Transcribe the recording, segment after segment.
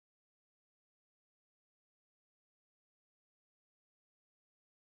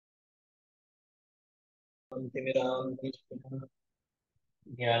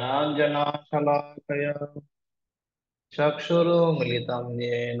ज्ञानाञ्जनाशलाकया चक्षुरुन्मिलितं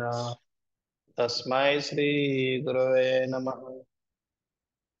येन तस्मै श्रीगुरवे नमः।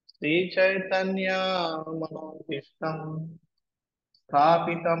 श्रीचैतन्यमनोभीष्टं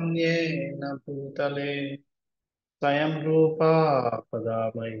स्थापितं येन भूतले स्वयं रूपा कदा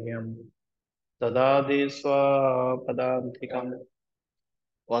मह्यं ददाति स्वपदान्तिकम्।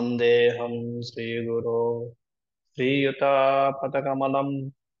 वन्देऽहं श्रीगुरो श्रीयुतापदकमलं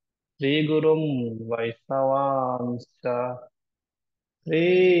श्रीगुरुं वैष्णवांश्च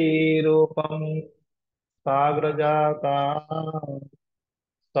श्रीरूपं साग्रजाता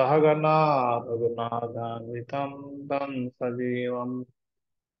सहगणा रघुनाथान्वितं तं सजीवं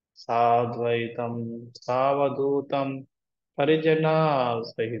साद्वैतं सावधूतं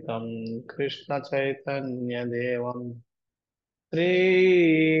परिजनासहितं कृष्णचैतन्यदेवं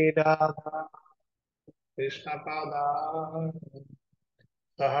श्रीराधा कृष्णपादा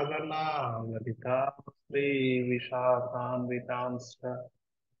सहगणा ललिता श्रीविशाखान्वितांश्च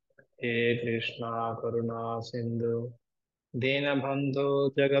हे कृष्णा करुणा सिन्धु दीनबन्धो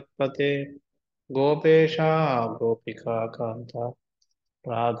जगत्पते गोपेशा गोपिका कान्ता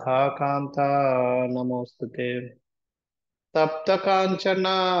राधाकान्ता नमोस्तुते। तप्त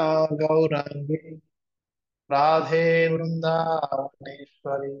कांचना गौरांगी राधे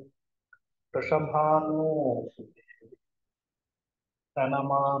वृंदावनेश्वरी वृषभानुसुते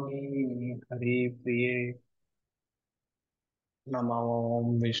प्रणमामि हरिप्रिये। नमो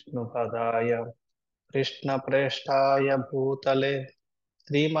विष्णुपदाय कृष्णप्रेष्ठाय भूतले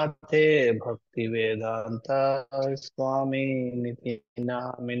श्रीमते भक्तिवेदांत स्वामी निति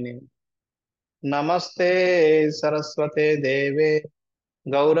नामिने। नमस्ते सरस्वते देवे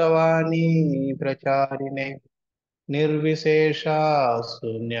गौरवाणी प्रचारिणे निर्विशेषा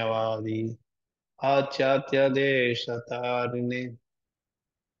शून्यवादी आचार्य देशतारिणे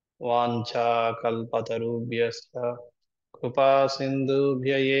वाञ्छा कल्पतरुभ्यश्च कृपा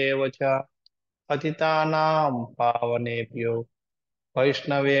सिन्धुभ्य एव च पतितानां पावनेभ्यो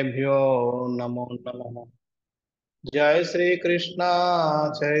वैष्णवेभ्यो नमो नमः। जय श्री कृष्ण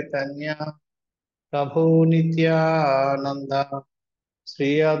चैतन्य प्रभु नित्यानंद श्री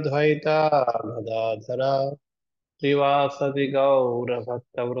अद्वैता गदाधर श्रीवासदि गौर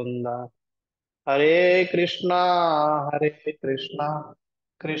भक्तवृंदा। हरे कृष्णा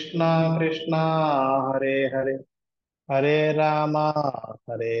कृष्णा कृष्णा हरे हरे हरे राम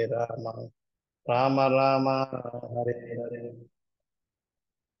राम राम हरे हरे।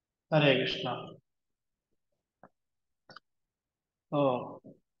 हरे कृष्णा। ఓ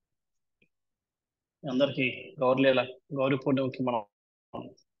అందరికీ గౌరలీల గౌరీ పూర్ణిమకి మనం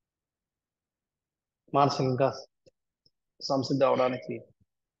మానసికంగా సంసిద్ధి అవడానికి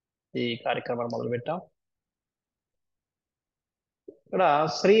ఈ కార్యక్రమాన్ని మొదలుపెట్టాం. ఇక్కడ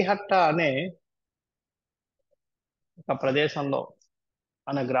శ్రీహట్ట అనే ఒక ప్రదేశంలో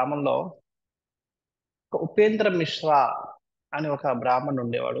అనే గ్రామంలో ఒక ఉపేంద్ర మిశ్రా అని ఒక బ్రాహ్మణుడు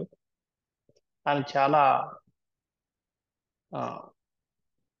ఉండేవాడు. ఆయన చాలా ఆ,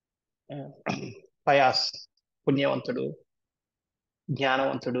 పయాస్ పుణ్యవంతుడు,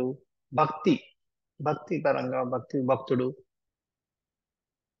 జ్ఞానవంతుడు, భక్తి భక్తి పరంగా భక్తుడు.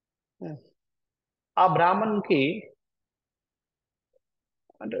 ఆ బ్రాహ్మణునికి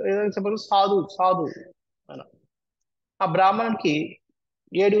అంటే ఏదైనా చెప్పాలి సాధు సాధు ఆయన. ఆ బ్రాహ్మణునికి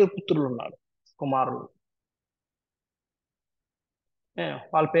 7 పుత్రులు ఉన్నారు, కుమారులు.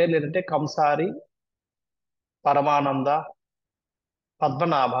 వాళ్ళ పేర్లు ఏంటంటే కంసారి, పరమానంద,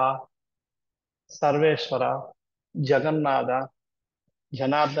 పద్మనాభ, సర్వేశ్వర, జగన్నాథ,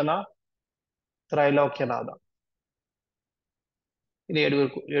 జనార్దన, త్రైలోక్యనాథ. ఇది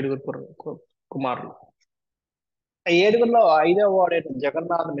ఏడుగురు కుమారులు. ఆ 7లో 5వ వాడైన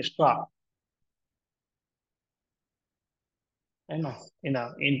జగన్నాథ మిశ్ర ఈయన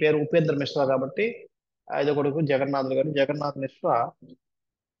పేరు ఉపేంద్ర మిశ్రా కాబట్టి 5వ కొడుకు జగన్నాథుడు గారు. జగన్నాథ్ మిశ్రా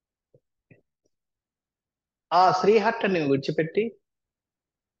ఆ శ్రీహట్టని విడిచిపెట్టి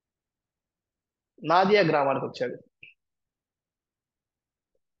నాదియా గ్రామానికి వచ్చాడు.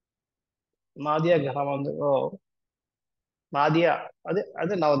 నాదియా గ్రామంలో నాదియా అదే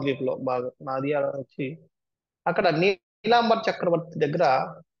అదే నవద్వీప్లో బాగా నాదియా వచ్చి అక్కడ నీలాంబర్ చక్రవర్తి దగ్గర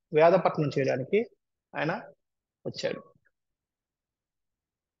వేదపట్నం చేయడానికి ఆయన వచ్చాడు.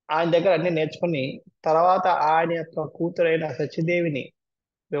 ఆయన దగ్గర అన్ని నేర్చుకుని తర్వాత ఆయన యొక్క కూతురైన సచిదేవిని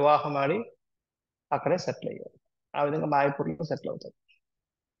వివాహం ఆడి అక్కడే సెటిల్ అయ్యాడు. ఆ విధంగా మాయపూర్లో సెటిల్ అవుతాడు.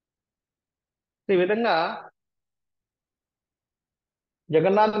 ఈ విధంగా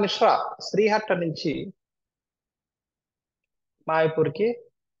జగన్నాథ్ మిశ్రా శ్రీహట్ట నుంచి మాయపూర్కి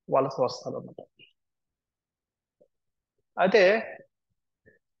వలస వస్తాడు అన్నమాట. అయితే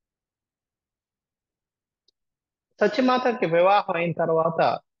సత్యమాతకి వివాహం అయిన తర్వాత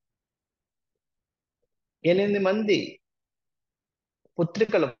 8 మంది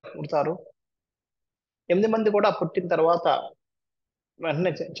పుత్రికలు పుడతారు. 8 మంది కూడా పుట్టిన తర్వాత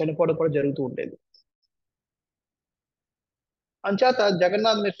వెంటనే చనిపోవడం కూడా జరుగుతూ ఉండేది. అంచేత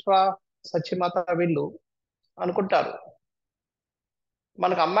జగన్నాథ్ మిశ్రా, సత్యమాత వీళ్ళు అనుకుంటారు,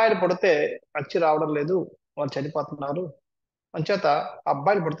 మనకు అమ్మాయిలు పుడితే వచ్చి రావడం లేదు, వాళ్ళు చనిపోతున్నారు, అంచేత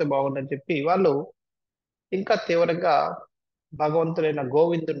అబ్బాయిలు పుడితే బాగుందని చెప్పి వాళ్ళు ఇంకా తీవ్రంగా భగవంతుడైన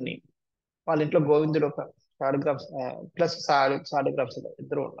గోవిందుడిని, వాళ్ళ ఇంట్లో గోవిందుడు ఒక సాలిగ్రామ్స్ ప్లస్ సాలిగ్రామ్స్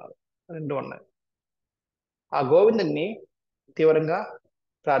ఇద్దరు ఉన్నారు, రెండు ఉన్నాయి, ఆ గోవిందుడిని తీవ్రంగా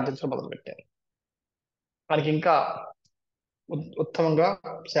ప్రార్థించడం మొదలుపెట్టారు. మనకి ఇంకా ఉత్తమంగా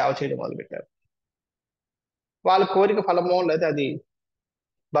సేవ చేయడం మొదలుపెట్టారు. వాళ్ళ కోరిక ఫలమో లేదా అది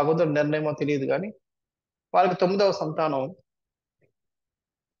భగవంతుడి నిర్ణయమో తెలియదు కానీ వాళ్ళకి 9వ సంతానం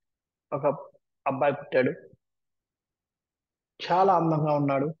ఒక అబ్బాయి పుట్టాడు. చాలా అందంగా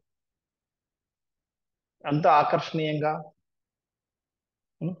ఉన్నాడు, ఎంతో ఆకర్షణీయంగా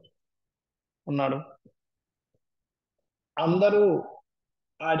ఉం, ఉన్నాడు. అందరూ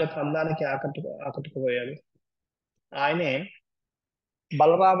ఆయన యొక్క అందానికి ఆకట్టుకుపోయారు. ఆయనే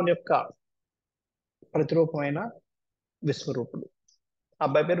బలరాముని యొక్క ప్రతిరూపమైన విశ్వరూపుడు.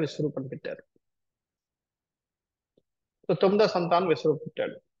 అబ్బాయి పేరు విశ్వరూపుడు పెట్టారు. సో 9వ సంతానం విశ్వరూపు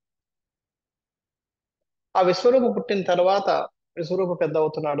పుట్టాడు. ఆ విశ్వరూపు పుట్టిన తర్వాత విశ్వరూపు పెద్ద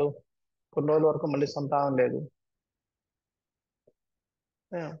అవుతున్నాడు. కొన్ని రోజుల వరకు మళ్ళీ సంతానం లేదు.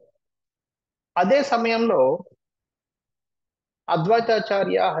 ఆ, అదే సమయంలో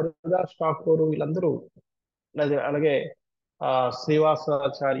అద్వైతాచార్య, హరిదాస్ ఠాకూర్ వీళ్ళందరూ, అలాగే ఆ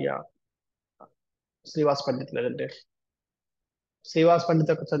శ్రీవాసాచార్య, శ్రీవాస్ పండిత్ లేదంటే శ్రీవాస్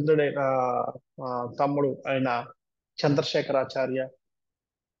పండిత్ యొక్క చంద్రుడైన ఆ, తమ్ముడు అయిన చంద్రశేఖరాచార్య,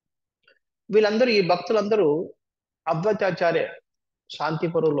 వీళ్ళందరూ ఈ భక్తులందరూ అద్వైతాచార్య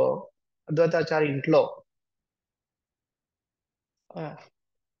శాంతిపురంలో అద్వైతాచార్య ఇంట్లో ఆ,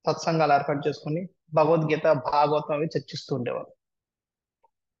 సత్సంగాలు ఏర్పాటు చేసుకుని భగవద్గీత, భాగవతం అవి చర్చిస్తూ ఉండేవారు.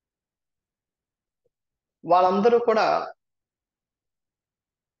 వాళ్ళందరూ కూడా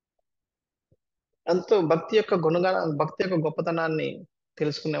ఎంతో భక్తి యొక్క గొప్పతనాన్ని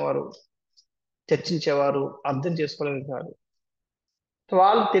తెలుసుకునేవారు, చర్చించేవారు, అర్థం చేసుకోగలిగారు.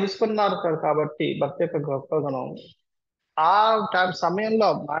 వాళ్ళు తెలుసుకున్నారు కాబట్టి భక్తి యొక్క గొప్ప గుణం, ఆ సమయంలో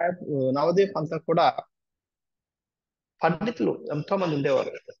నవదీప్ అంతా కూడా పండితులు ఎంతో మంది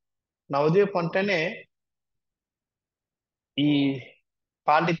ఉండేవారు. నవదీప్ అంటేనే ఈ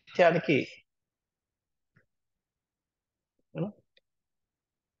పాండిత్యానికి you know,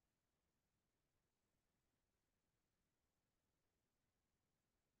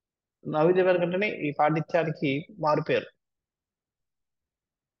 నవదీప్ అంటేనే ఈ పాండిత్యానికి మారుపేరు.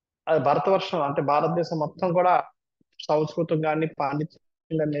 అది భరతవర్షం అంటే భారతదేశం మొత్తం కూడా సంస్కృతం కానీ పాండిత్యం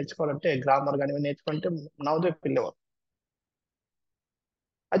కానీ నేర్చుకోవాలంటే, గ్రామర్ కానీ నేర్చుకుంటే నవదీప్ వెళ్ళేవారు.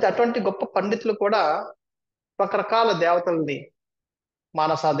 అయితే అటువంటి గొప్ప పండితులు కూడా రకరకాల దేవతల్ని,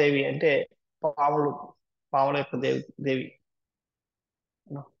 మానసాదేవి అంటే పాములు, పాముల యొక్క దేవి,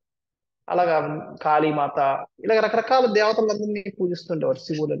 అలాగా కాళీమాత, ఇలా రకరకాల దేవతలందరినీ పూజిస్తుండేవారు,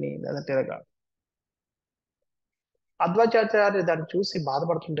 శివులని లేదంటే ఇలాగా. అద్వైతాచార్య దాన్ని చూసి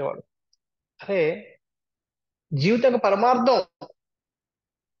బాధపడుతుండేవాడు. అరే, జీవిత పరమార్థం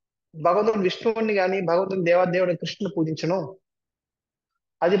భగవంతుడు విష్ణువుని కానీ భగవంతుని దేవాదేవుని కృష్ణుని పూజించను,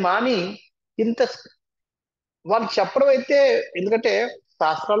 అది మాని ఇంత వాళ్ళు చెప్పడం అయితే, ఎందుకంటే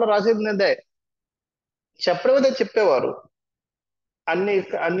శాస్త్రాల్లో రాసేది అదే, చెప్పడం అయితే చెప్పేవారు, అన్ని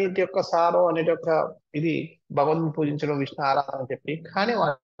అన్నిటి యొక్క సారం, అన్నిటి యొక్క ఇది భగవంతుని పూజించడం, విష్ణు ఆరాధన అని చెప్పి, కానీ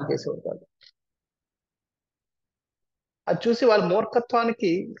వాళ్ళు చేసేవారు కాదు. అది చూసి వాళ్ళ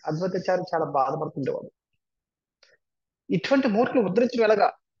మూర్ఖత్వానికి అద్వైతాచార్య చాలా బాధపడుతుండేవాడు. ఇటువంటి మూర్ఖులు ఉద్ధరించడం ఎలాగా?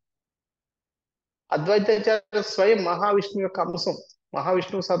 అద్వైతాచార్య స్వయం మహావిష్ణువు యొక్క అంశం,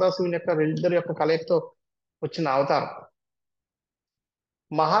 మహావిష్ణువు సదాశివుని యొక్క ఇద్దరి యొక్క కలయికతో వచ్చిన అవతారం.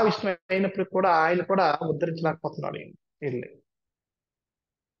 మహావిష్ణువు అయినప్పుడు కూడా ఆయన కూడా ఉద్ధరించలేకపోతున్నాడు వీళ్ళని.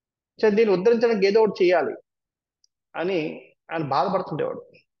 దీన్ని ఉద్ధరించడానికి ఏదో ఒకటి చేయాలి అని ఆయన బాధపడుతుండేవాడు.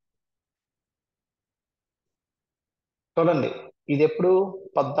 చూడండి, ఇది ఎప్పుడు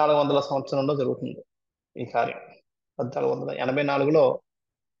 1400 సంవత్సరంలో జరుగుతుంది ఈ కార్యం. 1484లో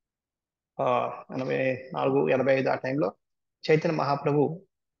 84, 85 ఆ టైంలో చైతన్య మహాప్రభు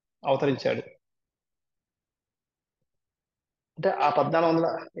అవతరించాడు. అంటే ఆ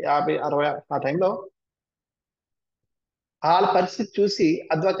 1450, 60 ఆ టైంలో వాళ్ళ పరిస్థితి చూసి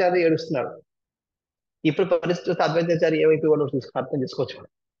అద్వైతాచార్య ఏడుస్తున్నాడు. ఇప్పుడు పరిస్థితి చూస్తే అద్వైతాచార్య ఏమైపోయి చూసి అర్థం చేసుకోవచ్చు.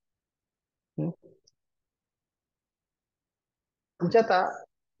 అంచేత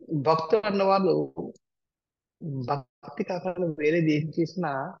భక్తులు అన్న వాళ్ళు భక్తి కాకుండా వేరేది ఏం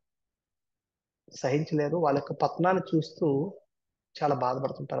చేసినా సహించలేరు. వాళ్ళ యొక్క పతనాన్ని చూస్తూ చాలా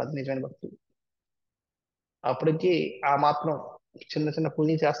బాధపడుతుంటారు. అది నిజమైన భక్తులు. అప్పటికి ఆ మాత్రం చిన్న చిన్న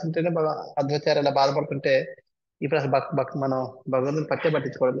పూజలు చేస్తుంటేనే అద్వైతారు ఇలా బాధపడుతుంటే ఇప్పుడు అసలు మనం భగవంతుని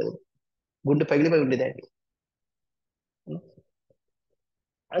పట్టించుకోవడం లేదు. గుండె పగిలిపోయి ఉండేది ఆయనకి.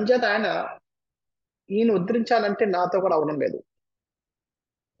 అంచేత ఆయన ఈయన ఉద్ధరించాలంటే నాతో కూడా అవడం లేదు.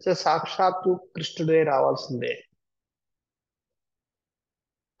 సో సాక్షాత్తు కృష్ణుడే రావాల్సిందే.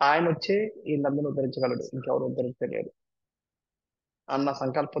 ఆయన వచ్చే ఈ నందుని ఉద్ధరించగలడు, ఇంకెవరు ఉద్ధరించలేరు అన్న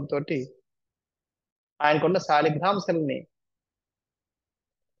సంకల్పంతో ఆయనకున్న శాలిగ్రామశిలని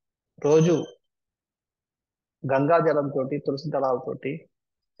రోజు గంగా జలంతో తులసి దళాలతోటి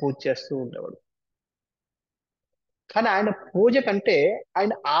పూజ చేస్తూ ఉండేవాడు. కానీ ఆయన పూజ కంటే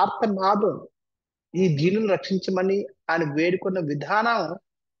ఆయన ఆర్తనాదం, ఈ దీనులను రక్షించమని ఆయన వేడుకున్న విధానం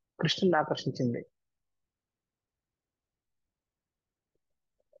కృష్ణుని ఆకర్షించింది.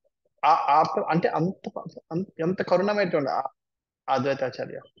 ఆ ఆర్త అంటే ఎంత కరుణమైనటువంటి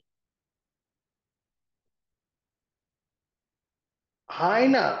అద్వైతాచార్య.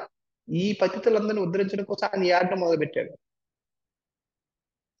 ఆయన ఈ పతితులందరినీ ఉద్ధరించడం కోసం ఆయన యాగం మొదలుపెట్టాడు.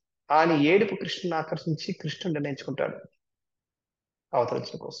 ఆయన ఏడుపు కృష్ణుని ఆకర్షించి కృష్ణుడు నిర్ణయించుకుంటాడు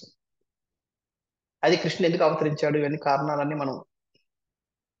అవతరించడం కోసం. అది కృష్ణుడు ఎందుకు అవతరించాడు, ఇవన్నీ కారణాలన్నీ మనం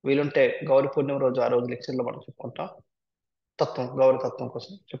వీలుంటే గౌరీ పూర్ణిమ రోజు ఆ రోజు లెక్చర్లో మనం చెప్పుకుంటాం. గౌరవ తత్వం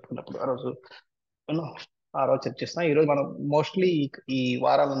కోసం చెప్పుకున్నప్పుడు ఆ రోజు మనం ఆ రోజు చర్చిస్తాం. ఈ రోజు మనం మోస్ట్లీ ఈ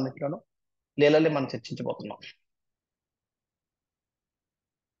వారాలన్నింటిలోనూ లీలల్ని మనం చర్చించబోతున్నాం.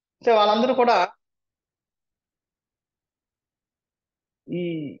 సో వాళ్ళందరూ కూడా ఈ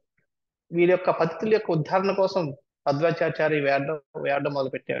వీరి యొక్క పతితుల యొక్క ఉద్ధారణ కోసం అద్వైతాచార్య వేడడం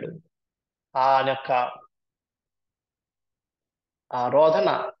మొదలు పెట్టాడు. ఆ యొక్క ఆ రోదన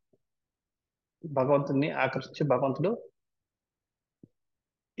భగవంతుని ఆకర్షించి భగవంతుడు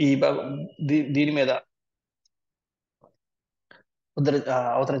ఈ దీని మీద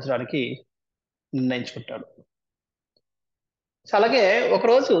అవతరించడానికి నిర్ణయించుకుంటాడు. సో అలాగే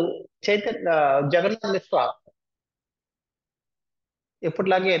ఒకరోజు చైతన్య జగన్నాథ మిశ్ర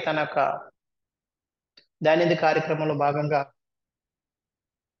ఎప్పటిలాగే తన యొక్క దైనందిక కార్యక్రమంలో భాగంగా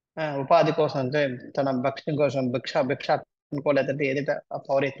ఉపాధి కోసం, అంటే తన భక్షణ కోసం భిక్ష అనుకోలేదంటే ఏదైతే ఆ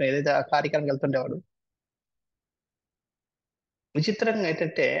పౌరత్వం ఏదైతే ఆ కార్యక్రమం వెళ్తుండేవాడు. విచిత్రంగా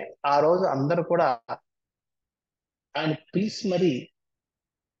ఏంటంటే ఆ రోజు అందరూ కూడా ఆయన పిలిచి మరీ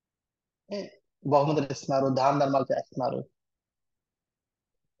ఏ, బహుమతులు ఇస్తున్నారు, దాన ధర్మాలు చేస్తున్నారు.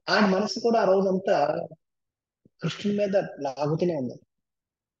 ఆయన మనసు కూడా ఆ రోజంతా కృష్ణుని మీద లాగుతూనే ఉంది.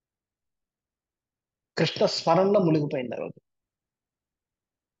 కృష్ణ స్మరణలో మునిగిపోయింది ఆ రోజు.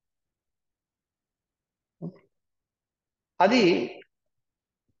 అది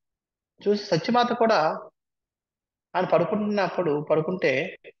చూసి సత్యమాత కూడా ఆయన పడుకుంటే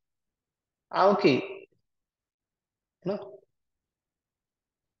ఆమెకి ను,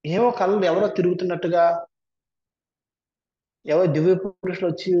 ఏవో కళ్ళు ఎవరో తిరుగుతున్నట్టుగా, ఎవరో దివ్య పురుషులు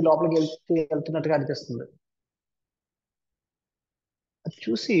వచ్చి లోపలికి వెళ్తున్నట్టుగా అనిపిస్తుంది. అది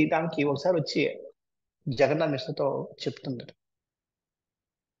చూసి దానికి ఒకసారి వచ్చి జగన్నాథ్ మిశ్రతో చెప్తుంది,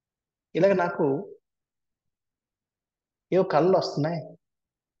 ఇలాగ నాకు ఏవో కళ్ళు వస్తున్నాయి,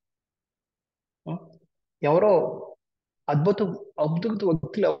 ఆ, ఎవరో అద్భుత అద్భుత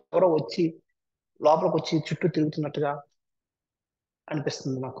వ్యక్తులు ఎవరో వచ్చి లోపలికి వచ్చి చుట్టూ తిరుగుతున్నట్టుగా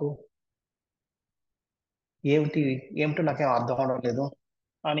అనిపిస్తుంది నాకు. ఏమిటి ఏమిటో నాకేం అర్థం అవడం లేదు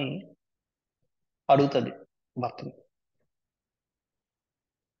అని అడుగుతుంది భర్తని.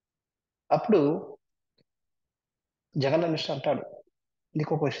 అప్పుడు జగన్నాథ్ మిశ్ర అంటాడు,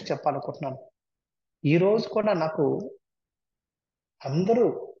 నీకు ఒక విషయం చెప్పాలనుకుంటున్నాను. ఈ రోజు కూడా నాకు అందరూ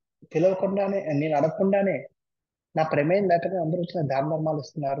పిలవకుండానే, నేను అడగకుండానే, నా ప్రమేయం లేకుండా అందరూ వచ్చిన దాన ధర్మాలు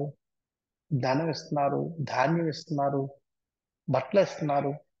ఇస్తున్నారు, ధనం ఇస్తున్నారు, ధాన్యం ఇస్తున్నారు, బట్టలు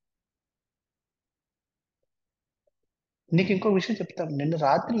ఇస్తున్నారు. నీకు ఇంకో విషయం చెప్తాను. నిన్న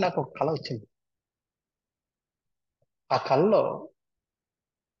రాత్రి నాకు ఒక కళ వచ్చింది. ఆ కళలో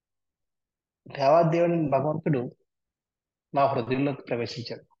దేవాదేవుని భగవంతుడు నా హృదయంలోకి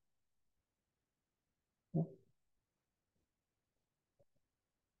ప్రవేశించాడు.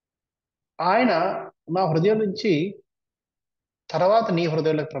 ఆయన నా హృదయం నుంచి తర్వాత నీ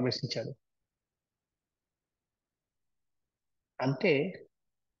హృదయంలోకి ప్రవేశించాడు. అంటే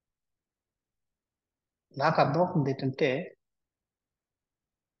నాకు అర్థమవుతుంది ఏంటంటే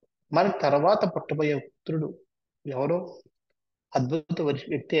మనకి తర్వాత పుట్టబోయే పుత్రుడు ఎవరో అద్భుత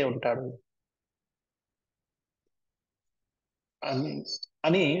వ్యక్తి అయి ఉంటాడు అని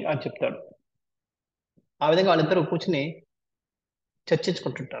అని అని చెప్తాడు. ఆ విధంగా వాళ్ళిద్దరూ కూర్చుని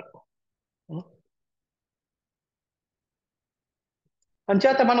చర్చించుకుంటుంటారు. ఉం?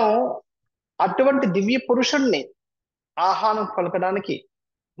 అంచేత మనం అటువంటి దివ్య పురుషుణ్ణి ఆహ్వానం పలకడానికి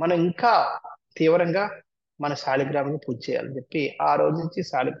మనం ఇంకా తీవ్రంగా మన శాలిగ్రామిని పూజ చేయాలని చెప్పి ఆ రోజు నుంచి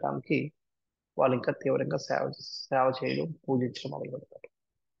శాలిగ్రామ్కి వాళ్ళు ఇంకా తీవ్రంగా సేవ చేయడం, పూజించడం మొదలు పెడతారు.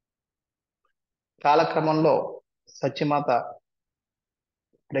 కాలక్రమంలో సత్యమాత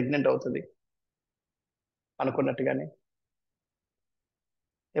ప్రెగ్నెంట్ అవుతుంది అనుకున్నట్టుగానే.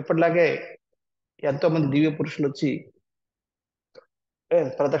 ఎప్పటిలాగే ఎంతో మంది దివ్య పురుషులు వచ్చి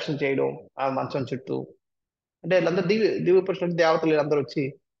ప్రదక్షిణ చేయడం ఆ మంచం చుట్టూ. అంటే వీళ్ళందరూ దివ్య పురుషులు అంటే దేవతలు వీళ్ళందరూ వచ్చి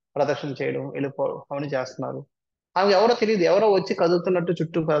ప్రదక్షిణ చేయడం, వెళ్ళిపోవడం అవన్నీ చేస్తున్నారు. ఆమె ఎవరో తెలియదు, ఎవరో వచ్చి కదులుతున్నట్టు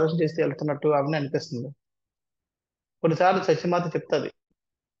చుట్టూ ప్రదర్శన చేసి వెళ్తున్నట్టు అవన్నీ అనిపిస్తుంది. కొన్నిసార్లు సత్యమాత చెప్తుంది,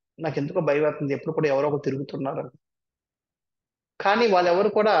 నాకు ఎందుకో భయం అవుతుంది, ఎప్పుడు కూడా ఎవరో ఒకరు తిరుగుతున్నారు. కానీ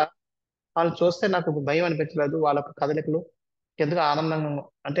వాళ్ళెవరు కూడా వాళ్ళని చూస్తే నాకు భయం అనిపించలేదు, వాళ్ళ యొక్క కదలికలు ఎందుకు ఆనందంగా,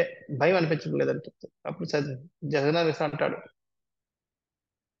 అంటే భయం అనిపించలేదు అని చెప్తారు. అప్పుడు జగన్నాథ్ అంటాడు,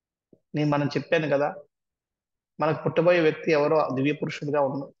 నేను మనం చెప్పాను కదా, మనకు పుట్టబోయే వ్యక్తి ఎవరో దివ్య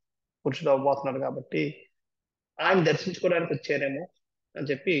పురుషుడు అవ్వబోతున్నాడు కాబట్టి ఆయన దర్శించుకోవడానికి వచ్చారేమో అని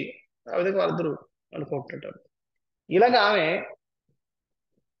చెప్పి ఆ విధంగా వాళ్ళిద్దరూ అనుకుంటుంటారు. ఇలాగ ఆమె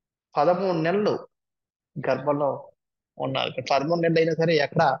 13 నెలలు గర్భంలో ఉన్నారు. 13 నెలలు అయినా సరే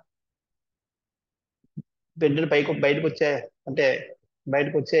ఎక్కడ బిడ్డలు బయటకు వచ్చే, అంటే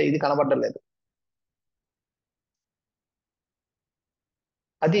బయటకు వచ్చే ఇది కనబడడం లేదు.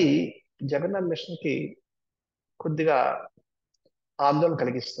 అది జగన్నాథ్ మిషన్కి కొద్దిగా ఆందోళన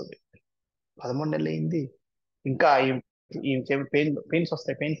కలిగిస్తుంది. 13 నెలలు అయింది, ఇంకా ఈమెకేమి పెయిన్స్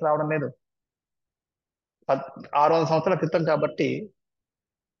వస్తాయి, పెయిన్స్ రావడం లేదు. 600 సంవత్సరాల క్రితం కాబట్టి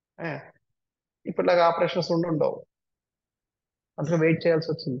ఆ, ఇప్పటిలాగా ఆపరేషన్స్ ఉండవు. అందుకే వెయిట్ చేయాల్సి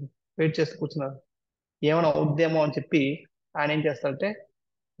వచ్చింది. వెయిట్ చేస్తూ కూర్చున్నారు, ఏమైనా అవుద్దేమో అని చెప్పి ఆయన ఏం చేస్తారంటే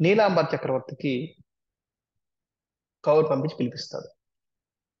నీలాంబర్ చక్రవర్తికి కౌరు పంపించి పిలిపిస్తాడు.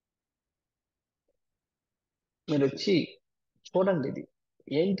 మీరు వచ్చి చూడండి, ఇది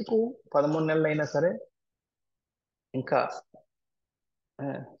ఎందుకు 13 నెలలు అయినా సరే ఇంకా ఆ,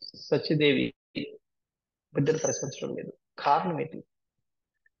 సత్యదేవి బిడ్డను ప్రశ్నించడం లేదు, కారణం ఏంటి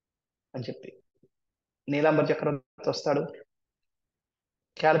అని చెప్పి నీలాంబర్ చక్రవర్తి వస్తాడు.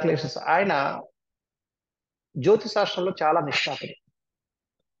 క్యాలిక్యులేషన్స్, ఆయన జ్యోతిశాస్త్రంలో చాలా నిష్ణాతుడు.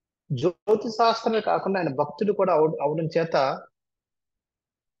 జ్యోతిశాస్త్రమే కాకుండా ఆయన భక్తుడు కూడా అవడం చేత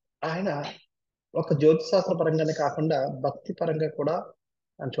ఆయన ఒక జ్యోతిశాస్త్ర పరంగానే కాకుండా భక్తి పరంగా కూడా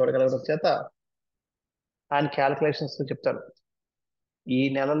ఆయన చూడగలగడం చేత ఆయన క్యాలిక్యులేషన్స్ చెప్తాడు, ఈ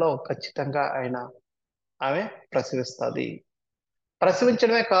నెలలో ఖచ్చితంగా ఆమె ప్రసవిస్తుంది.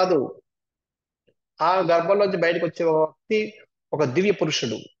 ప్రసవించడమే కాదు, ఆ గర్భంలోంచి బయటకు వచ్చే ఒక వ్యక్తి ఒక దివ్య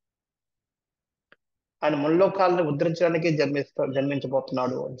పురుషుడు, ఆయన ముల్లోకాలను ఉద్ధరించడానికి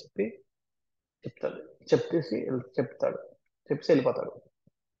జన్మించబోతున్నాడు అని చెప్పి చెప్తాడు. చెప్పేసి చెప్తాడు, చెప్పేసి వెళ్ళిపోతాడు.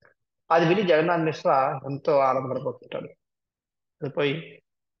 అది విని జగన్నాథ్ మిశ్ర ఎంతో ఆనందపడిపోతుంటాడు. వెళ్ళిపోయి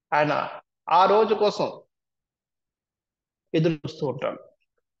ఆయన ఆ రోజు కోసం ఎదురు చూస్తూ ఉంటాడు.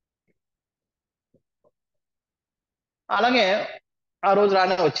 అలాగే ఆ రోజు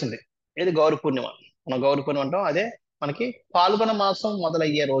రానే వచ్చింది, ఇది గౌరి పూర్ణిమ. మనం గౌరి పూర్ణిమ అంటాం, అదే మనకి పాల్గొన మాసం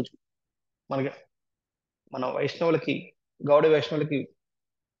మొదలయ్యే రోజు. మనకి మన వైష్ణవులకి, గౌడ వైష్ణవులకి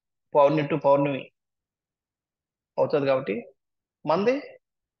పౌర్ణమి టు పౌర్ణమి అవుతుంది కాబట్టి మనది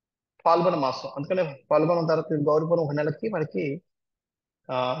పాల్గొన మాసం. అందుకనే పాల్గొన తర్వాత గౌరి పూర్ణిమ ఒక నెలకి మనకి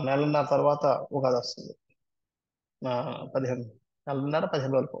నెలన్నర తర్వాత ఉగాది వస్తుంది. 15 నెలన్నర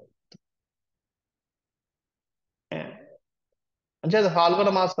 15 వరకు అంటే అది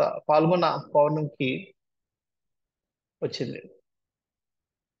పాల్గొన పౌర్ణమికి వచ్చింది.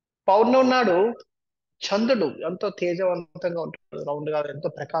 పౌర్ణమి నాడు చంద్రుడు ఎంతో తేజవంతంగా ఉంటాడు, రౌండ్ గా ఎంతో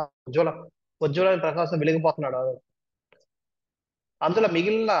ఉజ్వలమైన ప్రకాశం వెలిగిపోతున్నాడు. అందులో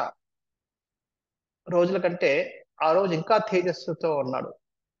మిగిలిన రోజుల కంటే ఆ రోజు ఇంకా తేజస్సుతో ఉన్నాడు.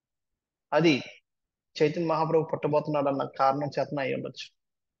 అది చైతన్య మహాప్రభు పుట్టబోతున్నాడు అన్న కారణం చేతన అయి ఉండొచ్చు.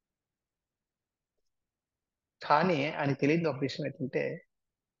 కానీ ఆయన తెలియని ఒక విషయం ఏంటంటే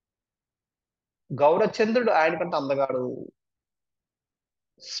గౌరచంద్రుడు ఆయన కంటే అందగాడు,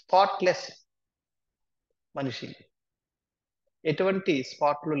 స్పాట్లెస్ మనిషి, ఎటువంటి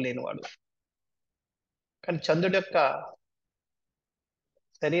స్పాట్లు లేనివాడు. కానీ చంద్రుడి యొక్క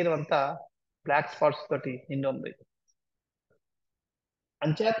శరీరం అంతా బ్లాక్ స్పాట్స్ తోటి నిండి ఉంది.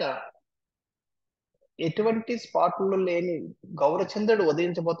 అంచేత ఎటువంటి స్పాట్లు లేని గౌరచంద్రుడు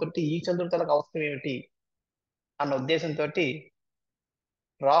ఉదయించబోతుంటే ఈ చంద్రుడి తలకు అవసరం ఏమిటి అన్న ఉద్దేశంతో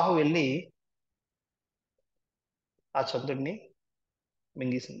రాహు వెళ్ళి ఆ చంద్రుడిని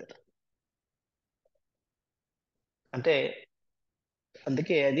మింగేసింది. అంటే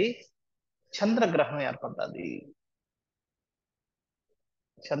అందుకే అది చంద్రగ్రహణం ఏర్పడ్డది.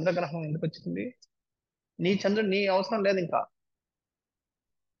 చంద్రగ్రహణం ఎందుకు వచ్చింది? నీ అవసరం లేదు ఇంకా.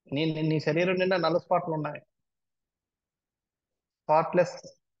 నీ శరీరం నిండా నల్ల స్పాట్లు ఉన్నాయి. స్పాట్లెస్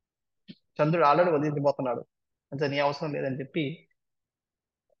చంద్రుడు ఆల్రెడీ వదిలిపోతున్నాడు. అంతే, నీ అవసరం లేదని చెప్పి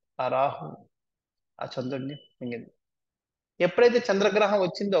ఆ రాహు ఆ చంద్రుడిని మింగింది. ఎప్పుడైతే చంద్రగ్రహణం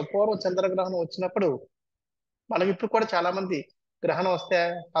వచ్చిందో, పూర్వం చంద్రగ్రహణం వచ్చినప్పుడు మనకి ఇప్పుడు కూడా చాలా మంది గ్రహణం వస్తే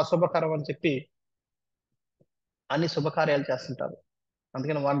అశుభకరం అని చెప్పి అన్ని శుభకార్యాలు చేస్తుంటారు.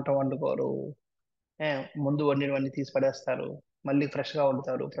 అందుకని వంట వండుకోరు, ఏ, ముందు వండినవన్నీ తీసి పడేస్తారు, మళ్ళీ ఫ్రెష్ గా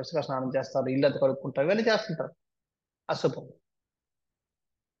వండుతారు, ఫ్రెష్ గా స్నానం చేస్తారు, ఇల్లు అంతా కడుక్కుంటారు, ఇవన్నీ చేస్తుంటారు. అశుభం.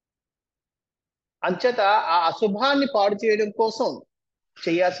 అంచేత ఆ అశుభాన్ని పాడు చేయడం కోసం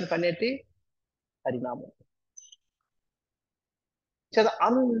చేయాల్సిన పని ఏంటి? హరినామం. చేత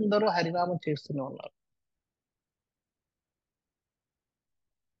అందరూ హరినామం చేస్తూనే ఉన్నారు.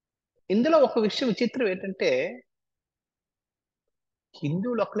 ఇందులో ఒక విషయం విచిత్రం ఏంటంటే,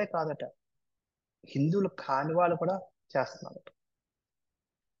 హిందువులు ఒక్కలే కాదట, హిందువులు కాని వాళ్ళు కూడా చేస్తున్నారట.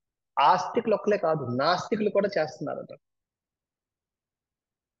 ఆస్తికులు ఒక్కలే కాదు, నాస్తికులు కూడా చేస్తున్నారట.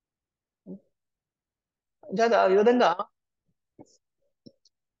 చేత ఈ విధంగా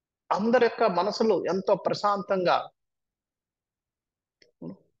అందరి యొక్క మనసులు ఎంతో ప్రశాంతంగా,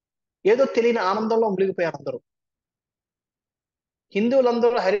 ఏదో తెలియని ఆనందంలో మునిగిపోయారు అందరూ.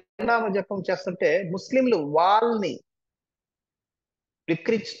 హిందువులందరూ హరినామ జపం చేస్తుంటే ముస్లింలు వాళ్ళని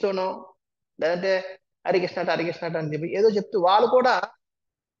విక్రించుతూనో, లేదంటే హరికృష్ణ అని చెప్పి ఏదో చెప్తూ వాళ్ళు కూడా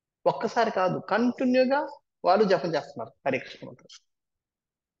ఒక్కసారి కాదు, కంటిన్యూగా వాళ్ళు జపం చేస్తున్నారు హరికృష్ణ మంత్రం.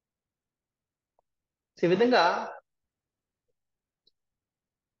 ఈ విధంగా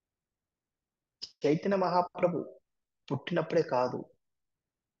చైతన్య మహాప్రభు పుట్టినప్పుడే కాదు,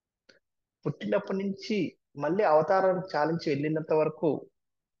 పుట్టినప్పటి నుంచి మళ్ళీ అవతారాన్ని చాలించి వెళ్ళినంత వరకు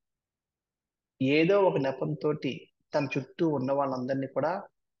ఏదో ఒక నెపంతో తన చుట్టూ ఉన్న వాళ్ళందరినీ కూడా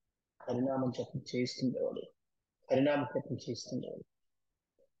హరినామం జపం చేస్తుండేవాడు, హరినామ జపం చేస్తుండేవాడు.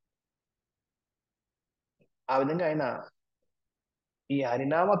 ఆ విధంగా ఆయన ఈ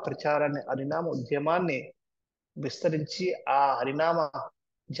హరినామ ప్రచారాన్ని, హరినామ ఉద్యమాన్ని విస్తరించి ఆ హరినామ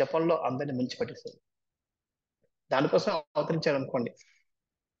జపంలో అందరిని ముంచిపట్టేశారు. దానికోసం అవతరించాడు అనుకోండి.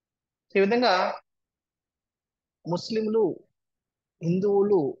 ఈ విధంగా ముస్లింలు,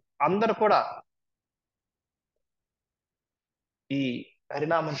 హిందువులు అందరూ కూడా ఈ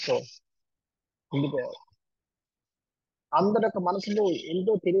హరినామంతో ఉండిపోయారు. అందరి యొక్క మనసులు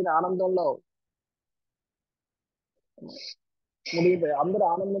ఎంతో తెలియని ఆనందంలో మునిగిపోయారు. అందరూ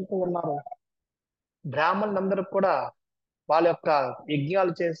ఆనందంతో ఉన్నారు. బ్రాహ్మణులందరూ కూడా వాళ్ళ యొక్క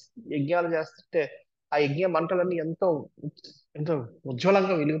యజ్ఞాలు చేస్తుంటే ఆ యజ్ఞ మంటలన్నీ ఎంతో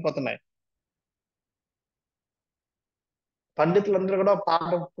ఉజ్వలంగా వెలిగిపోతున్నాయి. పండితులందరూ కూడా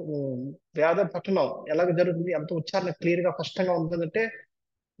వేద పఠనం ఎలాగ జరుగుతుంది, ఎంత ఉచ్చారణ క్లియర్ గా స్పష్టంగా ఉంటుందంటే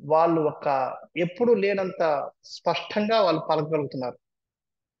వాళ్ళు ఎప్పుడు లేనంత స్పష్టంగా వాళ్ళు పలకగలుగుతున్నారు.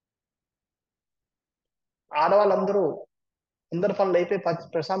 ఆడవాళ్ళందరూ అందరి పనులు అయిపోయి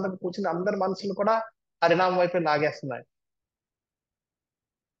ప్రశాంతంగా కూర్చుని అందరి మనసులు కూడా హరినామం వైపు లాగేస్తున్నాయి.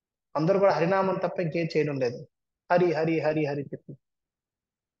 అందరూ కూడా హరినామం తప్ప ఇంకేం చేయడం లేదు. హరి హరి హరి హరి చెప్పి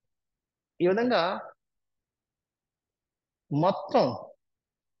ఈ విధంగా మొత్తం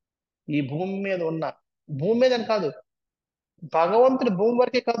ఈ భూమి మీద అని కాదు, భగవంతుడి భూమి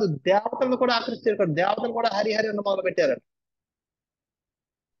వరకే కాదు, దేవతలను కూడా ఆకర్షించారు. దేవతలు కూడా హరి హరి అని మొదలు పెట్టారు.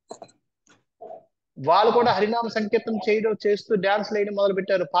 వాళ్ళు కూడా హరినామ సంకీర్తనం చేస్తూ డాన్స్ వేయడం మొదలు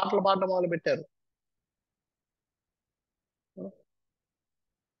పెట్టారు, పాటలు పాడడం మొదలు పెట్టారు.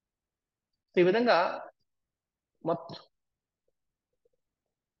 ఈ విధంగా మొత్తం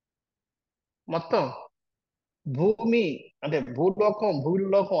మొత్తం భూమి అంటే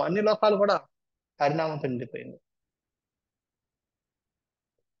భూలోకం అన్ని లోకాలు కూడా హరినామంతో నిండిపోయింది.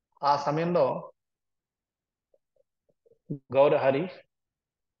 ఆ సమయంలో గౌరహరి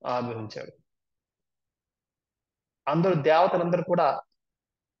ఆవిర్భవించాడు. దేవతలందరూ కూడా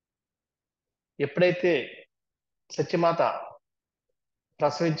ఎప్పుడైతే సత్యమాత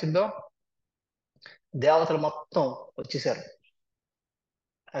ప్రసవించిందో దేవతలు మొత్తం వచ్చేసారు.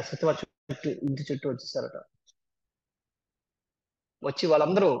 ఆ సత్యమాత ఇంటి చుట్టూ వచ్చేసారట. వచ్చి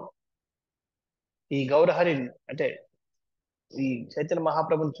వాళ్ళందరూ ఈ గౌరహరి అంటే ఈ చైతన్య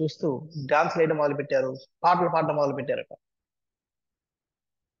మహాప్రభుని చూస్తూ డాన్స్ వేయడం మొదలు పెట్టారు, పాటలు పాడడం మొదలు పెట్టారట.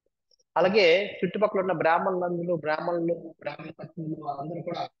 అలాగే చుట్టుపక్కల ఉన్న బ్రాహ్మణులు బ్రాహ్మణ పత్నులు వాళ్ళందరూ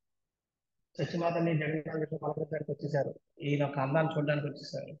కూడా సత్యమాతని జగన్నాథ పలకరించడానికి వచ్చేసారు. ఈయన ఒక అందాన్ని చూడడానికి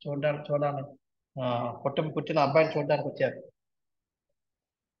వచ్చేసారు, చూడాలి పుట్టిన అబ్బాయిని చూడడానికి వచ్చారు.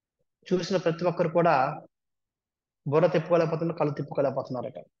 చూసిన ప్రతి ఒక్కరు కూడా బుర్ర తిప్పుకోలేకపోతున్నారు, కళ్ళు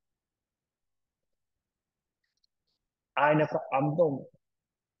తిప్పుకోలేకపోతున్నారట. ఆయన యొక్క అందం,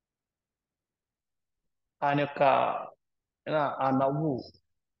 ఆయన యొక్క ఆ నవ్వు,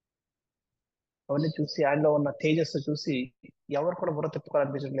 అవన్నీ చూసి ఆయనలో ఉన్న తేజస్సు చూసి ఎవరు కూడా బుర్ర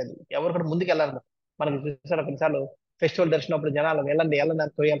తిప్పుకోవాలనిపించట్లేదు. ఎవరు కూడా ముందుకు వెళ్ళాలి. మనకి చూసారా కొన్నిసార్లు ఫెస్టివల్ దర్శనప్పుడు జనాలు వెళ్ళండి వెళ్ళండి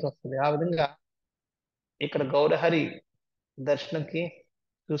అని తోయాల్సి వస్తుంది. ఆ విధంగా ఇక్కడ గౌరహరి దర్శనంకి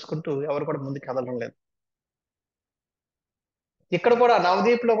చూసుకుంటూ ఎవరు కూడా ముందుకు కదలడం లేదు. ఇక్కడ కూడా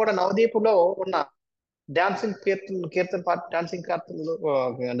నవదీప్లో ఉన్న డాన్సింగ్ కీర్తన పార్టీ, డాన్సింగ్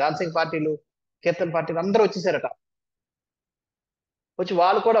పార్టీలు, కీర్తన పార్టీలు అందరూ వచ్చేసారట. వచ్చి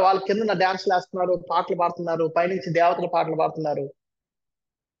వాళ్ళు కూడా వాళ్ళ కింద డాన్స్ వేస్తున్నారు, పాటలు పాడుతున్నారు, పైనుంచి దేవతల పాటలు పాడుతున్నారు,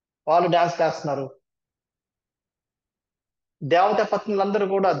 వాళ్ళు డాన్స్ వేస్తున్నారు. దేవతా పత్నులందరూ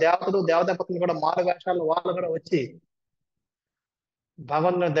కూడా, దేవతా పత్నులు కూడా మారు వేషాలు వాళ్ళు కూడా వచ్చి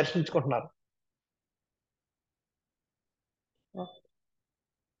భగవంతుని దర్శించుకుంటున్నారు.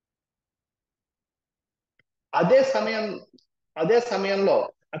 అదే సమయం అదే సమయంలో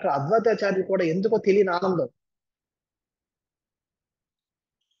అక్కడ అద్వైతాచార్యులు కూడా ఎందుకో తెలియని ఆనందం,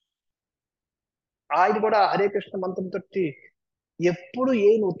 ఆయన కూడా హరే కృష్ణ మంత్రంతో ఎప్పుడు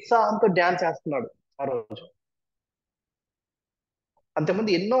ఏం ఉత్సాహంతో డ్యాన్స్ చేస్తున్నాడు ఆ రోజు.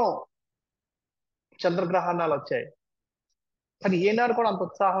 అంతకుముందు ఎన్నో చంద్రగ్రహణాలు వచ్చాయి, కానీ ఏనాడు కూడా అంత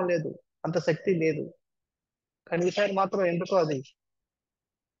ఉత్సాహం లేదు, అంత శక్తి లేదు. కానీ ఈసారి మాత్రం ఎందుకో అది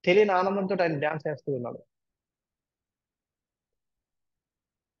తెలియని ఆనందంతో ఆయన డ్యాన్స్ చేస్తూ ఉన్నాడు.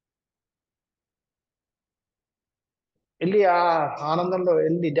 వెళ్ళి ఆ ఆనందంలో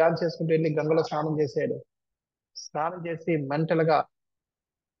వెళ్ళి డ్యాన్స్ చేసుకుంటూ వెళ్ళి గంగలో స్నానం చేసాడు. స్నానం చేసి మెంటల్ గా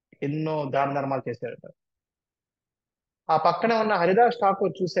ఎన్నో దాన ధర్మాలు చేశాడు. ఆ పక్కనే ఉన్న హరిదాస్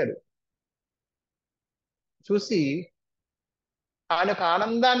ఠాకూర్ చూశాడు. చూసి ఆయన యొక్క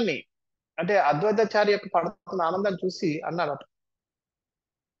ఆనందాన్ని, అంటే అద్వైతాచార్య యొక్క పడుతున్న ఆనందాన్ని చూసి అన్నాడు,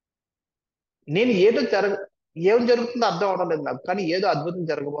 నేను ఏం జరుగుతుందో అర్థం అవడం లేదు నాకు, కానీ ఏదో అద్భుతం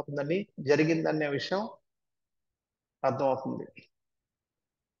జరగబోతుందని, జరిగిందనే విషయం అర్థం అవుతుంది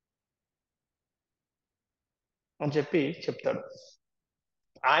అని చెప్పి చెప్తాడు.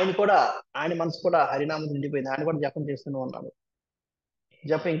 ఆయన కూడా, ఆయన మనసు కూడా హరినామం నిండిపోయింది. ఆయన కూడా జపం చేస్తూనే ఉన్నాడు.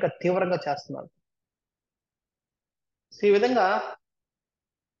 జపం ఇంకా తీవ్రంగా చేస్తున్నాడు. సో ఈ విధంగా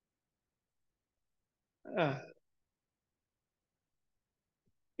ఆ,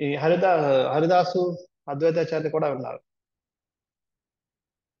 ఈ హరిదాసు అద్వైతాచార్యులు కూడా ఉన్నారు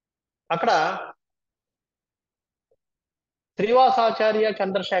అక్కడ. శ్రీవాసాచార్య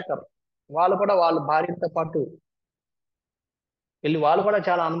చంద్రశేఖర్ వాళ్ళు కూడా వాళ్ళ భార్యతో పాటు వెళ్ళి వాళ్ళు కూడా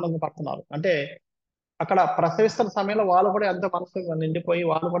చాలా ఆనందంగా పడుతున్నారు. అంటే అక్కడ ప్రసవిస్తున్న సమయంలో వాళ్ళు కూడా ఎంతో మనసు నిండిపోయి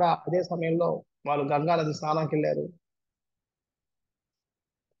వాళ్ళు కూడా అదే సమయంలో వాళ్ళు గంగా నది స్నానంకి వెళ్ళారు.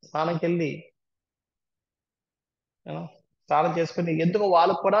 స్నానంకి వెళ్ళి you know, స్నానం చేసుకుని ఎందుకు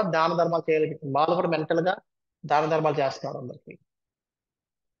వాళ్ళు కూడా దాన ధర్మాలు చేయగలిగింది. వాళ్ళు కూడా మెంటల్ గా దాన ధర్మాలు చేస్తున్నారు అందరికి.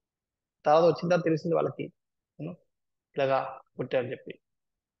 తర్వాత వచ్చిన తర్వాత తెలిసింది వాళ్ళకి you know, ఇలాగా పుట్టారని చెప్పి.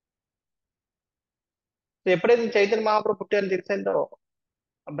 సో ఎప్పుడైతే చైతన్య మహాప్రభు పుట్టారని తెలిసిందో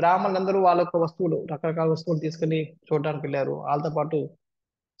బ్రాహ్మణులందరూ వాళ్ళ యొక్క వస్తువులు, రకరకాల వస్తువులు తీసుకుని చూడడానికి వెళ్ళారు. వాళ్ళతో పాటు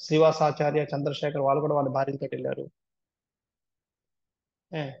శ్రీవాసాచార్య చంద్రశేఖర్ వాళ్ళు కూడా వాళ్ళ భార్యతో వెళ్ళారు.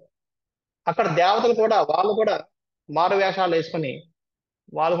 ఏ, అక్కడ దేవతలు కూడా వాళ్ళు కూడా మారు వేషాలు వేసుకొని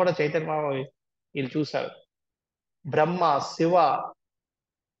వాళ్ళు కూడా చైతన్య మహాప్రభు వీళ్ళు చూశారు. బ్రహ్మ, శివ,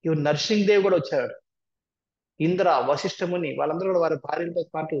 ఇవి నర్సింగ్ దేవ్ కూడా వచ్చారు. ఇంద్ర, వశిష్ఠముని వాళ్ళందరూ కూడా వారి భార్యలతో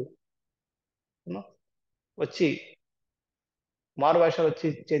పాటు you know, వచ్చి మారు వేషాలు వచ్చి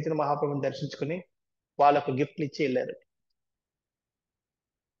చైతన్య మహాప్రభుని దర్శించుకుని వాళ్ళకు గిఫ్ట్లు ఇచ్చి వెళ్ళారు.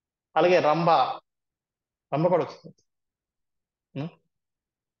 అలాగే రంభ కూడా వచ్చింది. you know,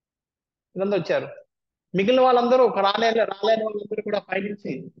 వీళ్ళందరూ వచ్చారు. మిగిలిన వాళ్ళందరూ ఒక రాలేని వాళ్ళందరూ కూడా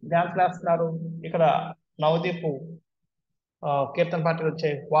పైనుంచి డ్యాన్స్ వేస్తున్నారు. ఇక్కడ నవదీప్ కీర్తన పాటలు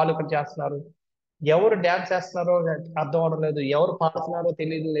వచ్చాయి, వాళ్ళు ఇక్కడ చేస్తున్నారు. ఎవరు డ్యాన్స్ చేస్తున్నారో అర్థం అవడం లేదు, ఎవరు పాడుతున్నారో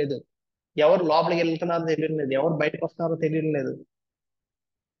తెలియడం లేదు, ఎవరు లోపలికి వెళ్తున్నారో తెలియడం లేదు, ఎవరు బయటకు వస్తున్నారో తెలియడం లేదు.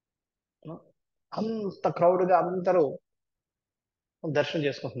 అంత క్రౌడ్ గా అందరూ దర్శనం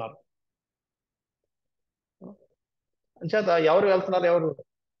చేసుకుంటున్నారు. అంచేత ఎవరు వెళ్తున్నారు, ఎవరు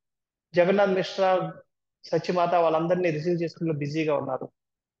జగన్నాథ్ మిశ్రా, సత్యమాత వాళ్ళందరినీ రిసీవ్ చేసుకుని బిజీగా ఉన్నారు.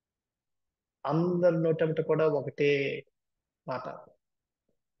 అందరి నోటంట కూడా ఒకటే మాట,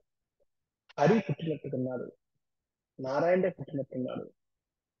 హరి పుట్టినట్టున్నాడు, నారాయణే పుట్టినట్టున్నాడు,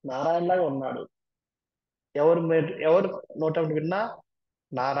 నారాయణలాగా ఉన్నాడు. ఎవరు నోటంట విన్నా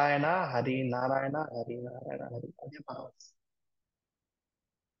నారాయణ హరి, నారాయణ హరి, నారాయణ హరి, అదే మనం.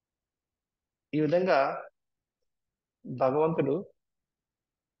 ఈ విధంగా భగవంతుడు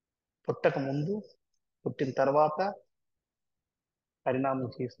పుట్టక ముందు, పుట్టిన తర్వాత హరినామం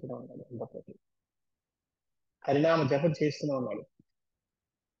చేస్తూనే ఉన్నాడు అంతటి హరినామ జపం చేస్తూనే ఉన్నాడు.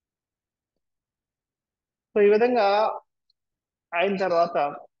 సో ఈ విధంగా అయిన తర్వాత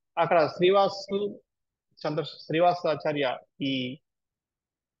అక్కడ శ్రీవాసాచార్య ఈ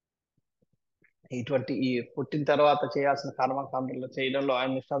ఇటువంటి ఈ పుట్టిన తర్వాత చేయాల్సిన కర్మకాండలు చేయడంలో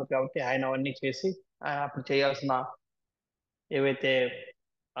ఆయన నిష్ణాతుడు కాబట్టి ఆయన అవన్నీ చేసి ఆయన అప్పుడు చేయాల్సిన ఏవైతే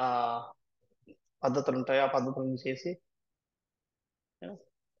ఆ పద్ధతులు ఉంటాయో ఆ పద్ధతులను చేసి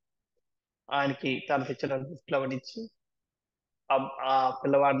ఆయనకి తను తెచ్చిన గిఫ్ట్లు అవన్నీ ఇచ్చి ఆ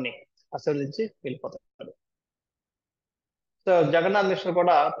పిల్లవాడిని ఆశీర్వదించి వెళ్ళిపోతాడు. సో జగన్నాథ్ మిశ్ర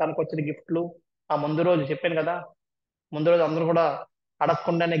కూడా తనకు వచ్చిన గిఫ్ట్లు ఆ ముందు రోజు చెప్పాను కదా, ముందు రోజు అందరూ కూడా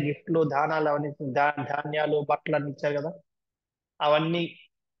అడగకుండానే గిఫ్ట్లు దానాలు అవన్నీ ధాన్యాలు బట్టలు అన్ని ఇచ్చారు కదా, అవన్నీ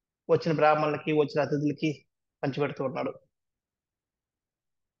వచ్చిన బ్రాహ్మణులకి వచ్చిన అతిథులకి పంచిపెడుతూ ఉన్నాడు.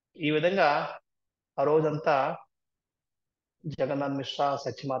 ఈ విధంగా ఆ రోజంతా జగన్నాథ్ మిశ్రా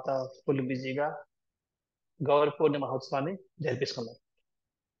సత్యమాత ఫుల్ బిజీగా గౌరీ పూర్ణిమ మహోత్సవాన్ని జరిపిస్తున్నారు.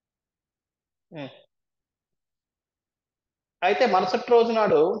 ఉం. అయితే మరుసటి రోజు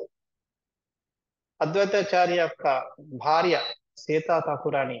నాడు అద్వైతాచార్య యొక్క భార్య సీతా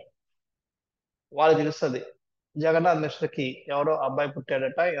ఠాకురాణి వాళ్ళు తెలుస్తుంది జగన్నాథ్ మిశ్రకి ఎవరో అబ్బాయి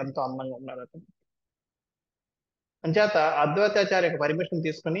పుట్టాడట, ఎంతో అందంగా ఉన్నాడట. అంచేత అద్వైతాచార్య పర్మిషన్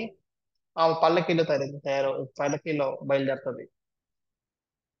తీసుకుని ఆమె పల్లకీలో బయలుదేరుతుంది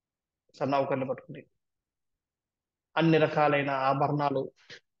సన్నౌకర్లు పట్టుకుని. అన్ని రకాలైన ఆభరణాలు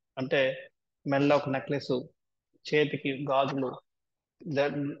అంటే మెల్ల ఒక నెక్లెస్, చేతికి గాజులు,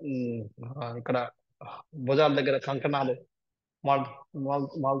 ఇక్కడ భుజాల దగ్గర కంకణాలు,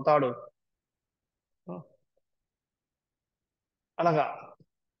 మొలతాడు, అలాగా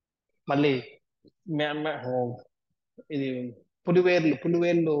మళ్ళీ ఇది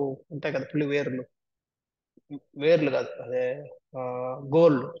పులివేర్లు ఉంటాయి కదా, వేర్లు కాదు అదే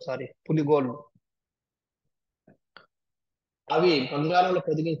గోల్డ్, సారీ పులి గోల్డ్, అవి బంగారంలో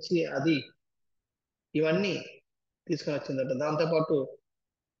పొదిగించి అది ఇవన్నీ తీసుకొని వచ్చిందట. దాంతోపాటు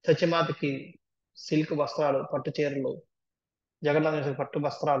సత్యమాతకి సిల్క్ వస్త్రాలు, పట్టు చీరలు, జగన్నాథ పట్టు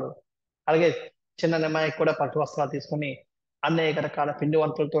వస్త్రాలు, అలాగే చిన్న నిమ్మాయికి కూడా పట్టు వస్త్రాలు తీసుకొని అనేక రకాల పిండి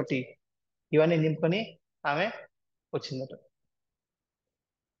వంటలతోటి ఇవన్నీ నింపుకొని ఆమె వచ్చిందట.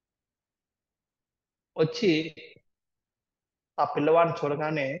 వచ్చి ఆ పిల్లవాడిని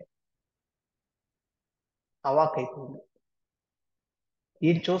చూడగానే అవాక్కైపోయింది.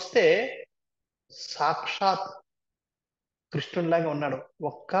 ఈయన చూస్తే సాక్షాత్ కృష్ణుడిలాగా ఉన్నాడు,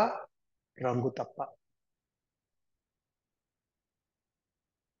 ఒక్క రంగు తప్ప.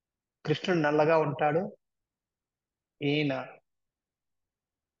 కృష్ణుడు నల్లగా ఉంటాడు, ఈయన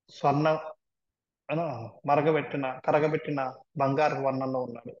స్వర్ణ కరగబెట్టిన బంగారు వర్ణంలో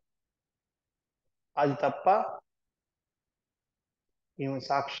ఉన్నాడు. అది తప్ప ఈమె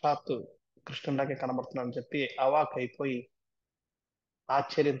సాక్షాత్తు కృష్ణుడిలాగే కనబడుతున్నాడు అని చెప్పి అవాక్ అయిపోయి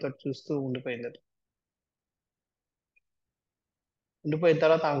ఆశ్చర్యంతో చూస్తూ ఉండిపోయింది. ఉండిపోయిన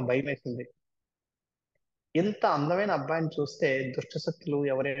తర్వాత ఆమెకు భయం వేసింది. ఇంత అందమైన అబ్బాయిని చూస్తే దుష్టశక్తులు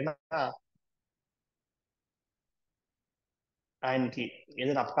ఎవరైనా ఆయనకి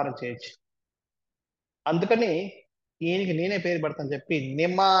ఏదైనా అపకారం చేయొచ్చు. అందుకని ఈయనకి నేనే పేరు పెడతాను చెప్పి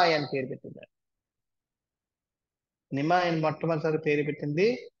నిమాయ్ అని పేరు పెట్టింది. నిమాయ్ అని మొట్టమొదటిసారి పేరు పెట్టింది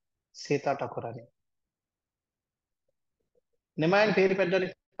సీతా ఠాకూర్ అని. నిమాయ్ అని పేరు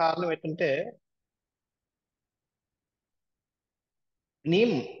పెట్టడానికి కారణం ఏంటంటే,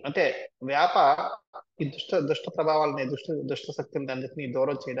 నీమ్ అంటే వేప ఈ దుష్ట ప్రభావాలని, దుష్ట శక్తులని అన్నిటిని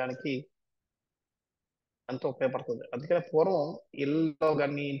దూరం చేయడానికి ఎంతో ఉపయోగపడుతుంది. అందుకని పూర్వం ఇళ్ళలో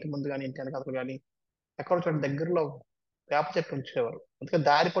కానీ, ఇంటి ముందు కానీ, ఇంటి వెనకాల కానీ ఎక్కడ చోట దగ్గరలో వేప చెట్టు ఉంచేవారు. అందుకని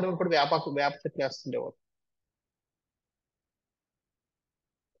దారి పొడవులు కూడా వేప చెట్లు వేస్తుండేవారు.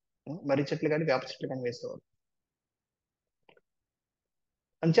 మర్రి చెట్లు కానీ వేప చెట్లు కానీ వేసేవారు.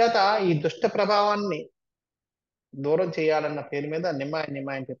 అంచేత ఈ దుష్ట ప్రభావాన్ని దూరం చేయాలన్న పేరు మీద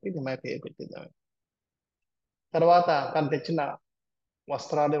నిమ్మాయి అని చెప్పి నిమ్మాయి పేరు పెట్టింది ఆమె. తర్వాత తను తెచ్చిన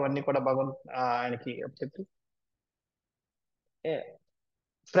వస్త్రాలు ఇవన్నీ కూడా ఆయనకి చెప్పి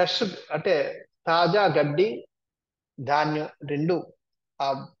ఫ్రెష్ అంటే తాజా గడ్డి ధాన్యం రెండు ఆ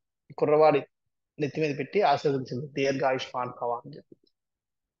కుర్రవాడి నెత్తి మీద పెట్టి ఆశీర్వదించింది. దీర్ఘ ఆయుష్మాన్ భవ అని చెప్పి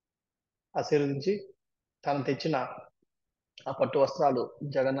ఆశీర్వదించి తను తెచ్చిన ఆ పట్టు వస్త్రాలు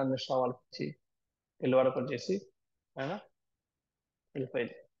జగన్నాథ మిశ్రా వాళ్ళకి ఇచ్చి పిల్లవాడకం చేసి ఆయన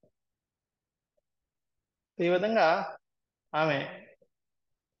వెళ్ళిపోయింది. ఈ విధంగా ఆమె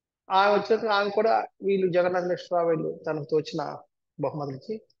ఆమె వచ్చాక ఆమె కూడా వీళ్ళు జగన్నాథ మిశ్రా వీళ్ళు తనకు తోచిన బహుమతులు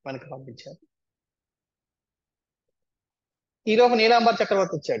ఇచ్చి మనకి పంపించారు. ఈలోపు నీలాంబర్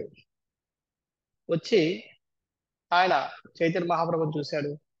చక్రవర్తి వచ్చాడు. వచ్చి ఆయన చైతన్య మహాప్రభుని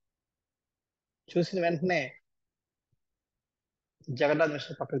చూశాడు. చూసిన వెంటనే జగన్నాథ్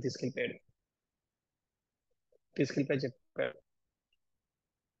మిశ్ర పక్కకు తీసుకెళ్ళిపోయి చెప్పాడు,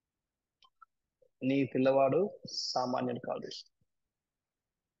 నీ పిల్లవాడు సామాన్యుడు కాదు,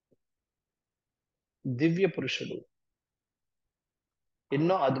 దివ్య పురుషుడు,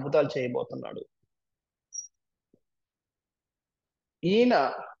 ఎన్నో అద్భుతాలు చేయబోతున్నాడు. ఈయన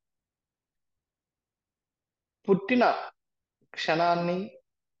పుట్టిన క్షణాన్ని,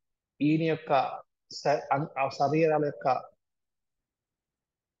 ఈయన యొక్క శరీరాల యొక్క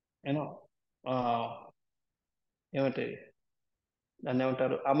యూనో ఏమిటి దాన్ని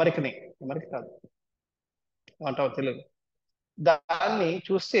ఏమంటారు, అమెరిక కాదు అంటావు తెలుగు, దాన్ని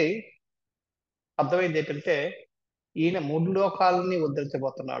చూస్తే అర్థమైంది ఏంటంటే ఈయన ముల్లోకాలని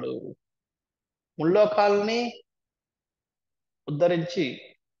ఉద్ధరించబోతున్నాడు. ముల్లోకాలని ఉద్ధరించి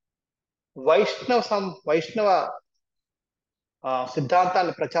వైష్ణవ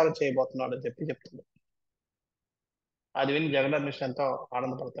సిద్ధాంతాన్ని ప్రచారం చేయబోతున్నాడు అని చెప్తున్నాడు. అది విని జగన్నాథ్ మిశ్ర ఎంతో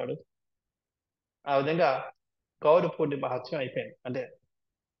ఆనందపడతాడు. ఆ విధంగా గౌర పూర్ణి మహత్యం అయిపోయింది. అంటే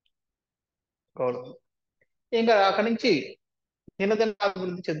గౌరవం ఇంకా అక్కడి నుంచి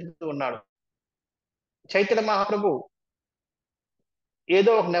దినదినాభివృద్ధి చెందుతూ ఉన్నాడు. చైతన్య మహాప్రభు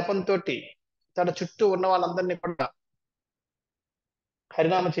ఏదో ఒక నెపంతో తన చుట్టూ ఉన్న వాళ్ళందరినీ కూడా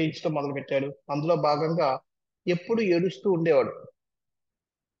హరినామ చేయించడం మొదలుపెట్టాడు. అందులో భాగంగా ఎప్పుడు ఏడుస్తూ ఉండేవాడు.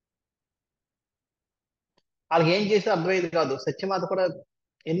 వాళ్ళకి ఏం చేసినా అర్థమయ్యేది కాదు. సత్యమాత కూడా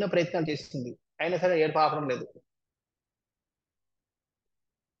ఎన్నో ప్రయత్నాలు చేసింది, అయినా సరే ఏడు పాపడం లేదు.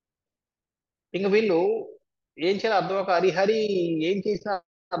 ఇంక వీళ్ళు ఏం చేయాలో అర్థం ఒక హరిహరి ఏం చేసినా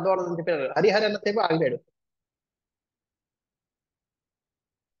అర్థం అవడం చెప్పారు. హరిహరి అన్నసేపు ఆగిపోయాడు.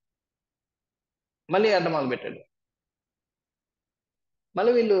 మళ్ళీ అడ్డం మొదలు పెట్టాడు.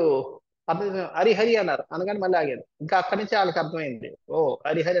 మళ్ళీ వీళ్ళు అర్థం హరిహరి అన్నారు, అనగానే మళ్ళీ ఆగాడు. ఇంకా అక్కడి నుంచి వాళ్ళకి అర్థమైంది, ఓ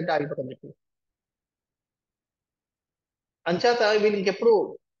హరిహరి అంటే ఆగిపోతుంది చెప్పి. అంచేత వీళ్ళు ఇంకెప్పుడు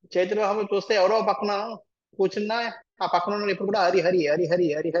చైతన్య మహాప్రభు చూస్తే ఎవరో పక్కన కూర్చున్నా ఆ పక్కన ఉన్న ఎప్పుడు కూడా హరిహరి హరిహరి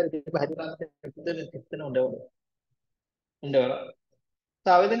హరిహరి చెప్పి హరినామం చెప్తూనే ఉండేవారు. సో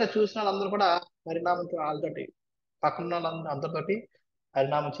ఆ విధంగా చూసిన వాళ్ళందరూ కూడా హరినామంతో వాళ్ళతోటి పక్కన అందరితోటి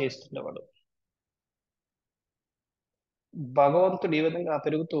హరినామం చేస్తుండేవాడు. భగవంతుడు ఈ విధంగా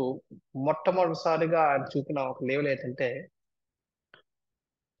పెరుగుతూ మొట్టమొదటిసారిగా ఆయన చూపిన ఒక లెవెల్ ఏంటంటే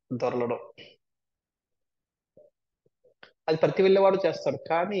దొరలడం. అది ప్రతి వెళ్ళేవాడు చేస్తాడు,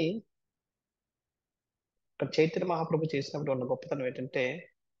 కానీ ఇక్కడ చైతన్య మహాప్రభు చేసినప్పుడు ఉన్న గొప్పతనం ఏంటంటే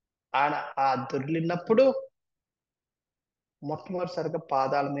ఆయన ఆ దొర్లినప్పుడు మొట్టమొదటిసారిగా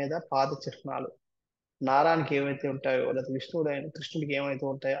పాదాల మీద పాద చిహ్నాలు, నారాయణకి ఏమైతే ఉంటాయో లేదా కృష్ణుడికి ఏమైతే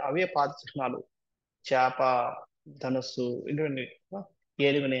ఉంటాయో అవే పాద చిహ్నాలు. చేప, ధనుస్సు, ఇటువంటి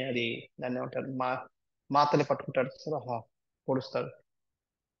ఏనుగుని అది దాన్ని ఏమంటారు, మాతని పట్టుకుంటాడు చూసారా, పొడుస్తాడు,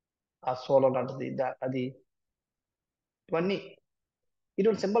 ఆ సోలం లాంటిది అది, ఇవన్నీ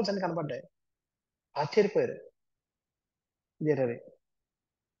ఇటువంటి సింబల్స్ అన్ని కనపడ్డాయి. ఆశ్చర్యపోయారు ఇదేంటది.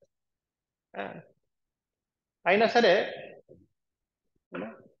 ఆ, అయినా సరే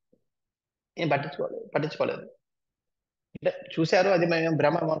ఏం పట్టించుకోలేదు. అంటే చూశారు, అది మేము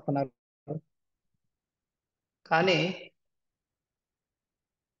భ్రమ అనుకున్నారు. కానీ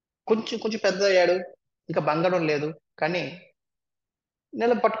కొంచెం కొంచెం పెద్ద అయ్యాడు, ఇంకా బంగడం లేదు, కానీ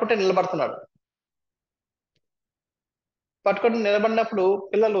పట్టుకుంటే నిలబడుతున్నాడు. పట్టుకొని నిలబడినప్పుడు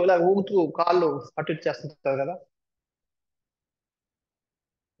పిల్లలు ఇలా ఊగుతూ కాళ్ళు అటు ఇటు చేస్తుంటారు కదా.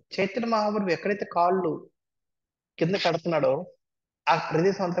 చైతన్య మహాప్రభు ఎక్కడైతే కాళ్ళు కింద కడుతున్నాడో ఆ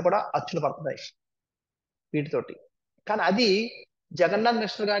ప్రదేశం అంతా కూడా అచ్చులు పడుతున్నాయి వీటితోటి. కానీ అది జగన్నాథ్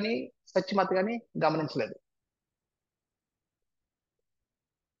మిశ్ర గాని సత్యమాత గాని గమనించలేదు.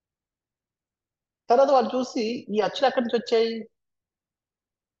 తర్వాత వాళ్ళు చూసి ఈ అచ్చులు ఎక్కడి నుంచి వచ్చాయి,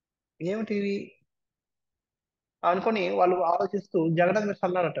 ఏమిటి ఇవి అనుకొని వాళ్ళు ఆలోచిస్తూ జగన్నాథ్ మిశ్ర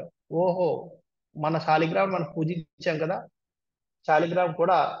అన్నారట, ఓహో మన శాలిగ్రామ్ మనం పూజించాం కదా, శాలిగ్రామ్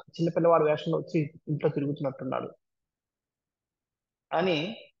కూడా చిన్నపిల్లవాడు వేషంలో వచ్చి ఇంట్లో తిరుగుతున్నట్టున్నాడు అని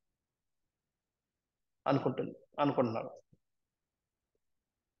అనుకుంటుంది అనుకుంటున్నాడు.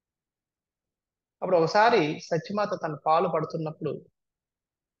 అప్పుడు ఒకసారి సత్యమాత తన పాలు పడుతున్నప్పుడు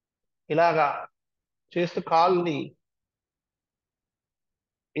ఇలాగా చేస్తూ కాళ్ళని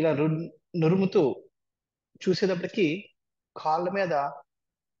ఇలా నురుముతూ చూసేటప్పటికి కాళ్ళ మీద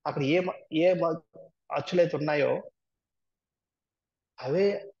అక్కడ అచ్చులైతే ఉన్నాయో అవే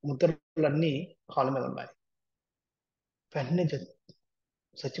ముద్రలన్నీ కాళ్ళ మీద ఉన్నాయి. వెంటనే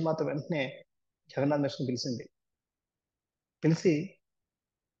సత్యమాత వెంటనే జగన్నాథ్ మిశ్రని పిలిచి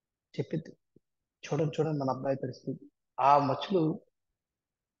చెప్పింది, చూడండి చూడండి మన అబ్బాయి పరిస్థితి, ఆ మచ్చులు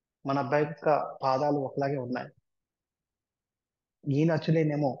మన అబ్బాయి యొక్క పాదాలు ఒకలాగే ఉన్నాయి, ఈయన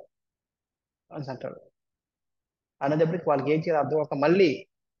అచ్చులేనేమో అని అంటాడు. అనేటప్పటికి వాళ్ళకి ఏం చేయాలి అర్థం ఒక మళ్ళీ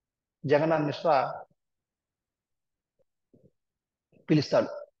జగన్నాథ్ మిశ్రా పిలుస్తాడు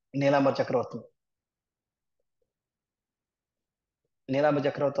నీలాంబర్ చక్రవర్తి. నీలాంబర్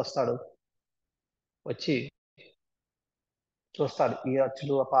చక్రవర్తి వస్తాడు, వచ్చి చూస్తాడు ఈ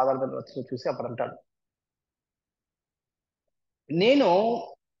అచ్చులు, ఆ పాదాల మీద అచ్చులు చూసి అప్పుడు అంటాడు, నేను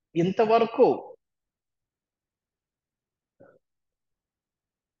ఇంతవరకు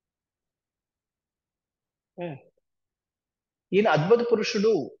ఉం, ఈయన అద్భుత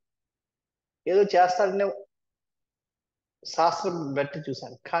పురుషుడు, ఏదో చేస్తాడనే శాస్త్రం బట్టి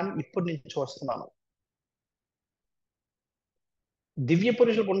చూశాను, కానీ ఇప్పుడు నేను చూస్తున్నాను దివ్య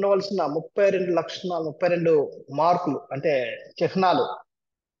పురుషులకు ఉండవలసిన 32 లక్షణాలు, 32 మార్కులు అంటే చిహ్నాలు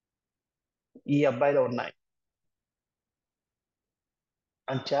ఈ అబ్బాయిలో ఉన్నాయి.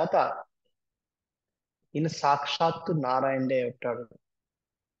 అంచేత ఈయన సాక్షాత్తు నారాయణే ఉంటాడు,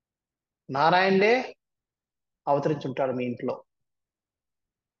 నారాయణే అవతరించి ఉంటాడు మీ ఇంట్లో.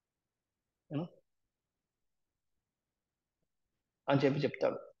 ఉం? అని చెప్పి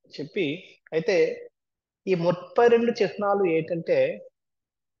చెప్తాడు. చెప్పి అయితే ఈ 32 చిహ్నాలు ఏంటంటే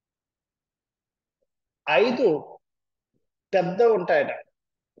 5 పెద్ద ఉంటాయట,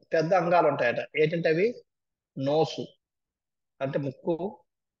 పెద్ద అంగాలు ఉంటాయట. ఏంటంటే అవి నోసు అంటే ముక్కు,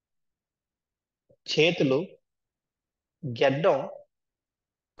 చేతులు, గెడ్డం,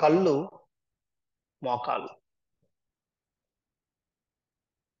 కళ్ళు, మోకాలు.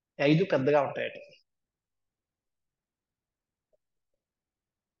 5 పెద్దగా ఉంటాయట.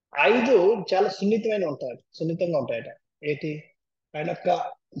 5 చాలా సున్నితమైన ఉంటాయట, సున్నితంగా ఉంటాయట. ఏంటి ఆయన యొక్క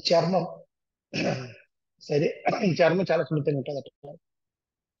చర్మం సరే, చర్మం చాలా సున్నితంగా ఉంటుందట.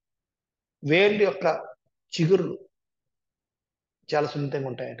 వేళ్ళు యొక్క చిగుర్లు చాలా సున్నితంగా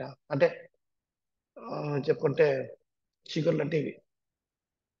ఉంటాయట. అంటే చెప్పుకుంటే చిగుర్లు అంటే ఇవి.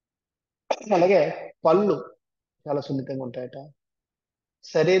 అలాగే పళ్ళు చాలా సున్నితంగా ఉంటాయట.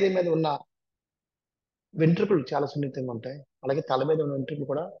 శరీరం మీద ఉన్న వెంట్రుకలు చాలా సున్నితంగా ఉంటాయి. అలాగే తల మీద ఉన్న వెంట్రుకలు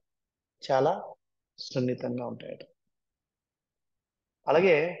కూడా చాలా సున్నితంగా ఉంటాయట.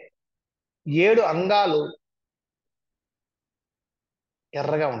 అలాగే 7 అంగాలు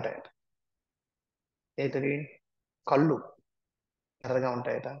ఎర్రగా ఉంటాయట. ఏంటది? కళ్ళు ఎర్రగా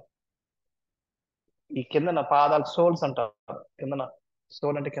ఉంటాయట. ఈ కిందన పాదాలు సోల్స్ అంటారు. కిందన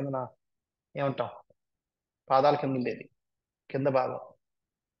సోల్ అంటే కిందన ఏమంటాం, పాదాల కింద ఉండేది కింద భాగం,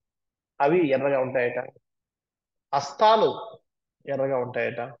 అవి ఎర్రగా ఉంటాయట. హస్తాలు ఎర్రగా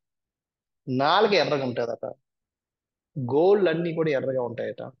ఉంటాయట. నాలుక ఎర్రగా ఉంటుందట. గోళ్ళు అన్నీ కూడా ఎర్రగా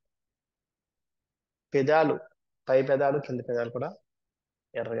ఉంటాయట. పెదాలు, పై పెదాలు కింద పెదాలు కూడా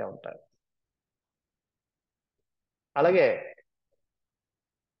ఎర్రగా ఉంటాయి. అలాగే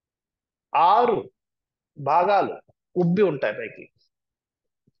 6 భాగాలు ఉబ్బి ఉంటాయి పైకి.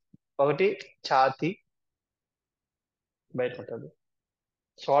 ఒకటి ఛాతి బయట ఉంటుంది,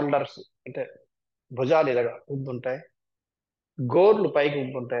 షోల్డర్స్ అంటే భుజాలు ఇలాగా ఉబ్బి ఉంటాయి, గోర్లు పైకి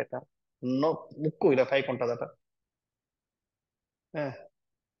ఉబ్బి ఉంటాయట, ముక్కు ఇలా పైకి ఉంటుందట. ఆ,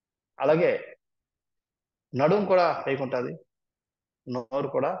 అలాగే నడుము కూడా పైకి ఉంటుంది, నోరు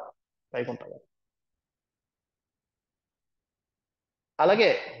కూడా పైకి ఉంటుంది. అలాగే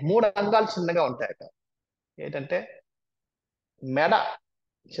 3 అంగాలు చిన్నగా ఉంటాయట. ఏంటంటే మెడ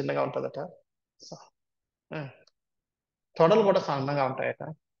చిన్నగా ఉంటుందట. ఆ, తొడలు కూడా సన్నగా ఉంటాయట,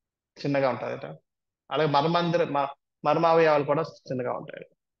 చిన్నగా ఉంటాయట. అలాగే మర్మావయవాలు కూడా చిన్నగా ఉంటాయి.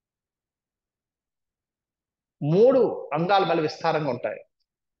 3 అంగాలు మళ్ళీ విస్తారంగా ఉంటాయి.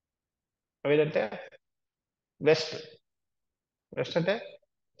 అవి ఏంటంటే వెస్ట్, వెస్ట్ అంటే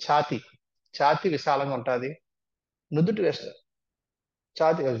ఛాతి, ఛాతి విశాలంగా ఉంటుంది. నుదుటి వెస్ట్,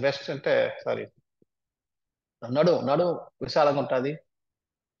 ఛాతి వెస్ట్ అంటే సారీ, నడు విశాలంగా ఉంటుంది,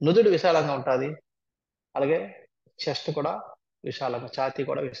 నుదుడు విశాలంగా ఉంటుంది. అలాగే చెస్ట్ కూడా విశాలంగా, ఛాతీ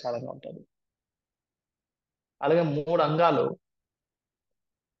కూడా విశాలంగా ఉంటుంది. అలాగే 3 అంగాలు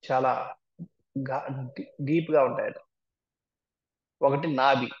చాలా డీప్ గా ఉంటాయట. ఒకటి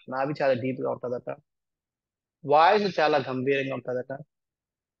నాభి, నాభి చాలా డీప్ గా ఉంటుందట. వాయిస్ చాలా గంభీరంగా ఉంటుందట.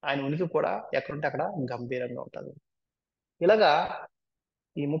 ఆయన ఉనికి కూడా ఎక్కడుంటే అక్కడ గంభీరంగా ఉంటుంది. ఇలాగా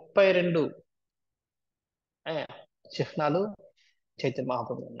ఈ 32 ఆ, చిహ్నాలు చైతన్య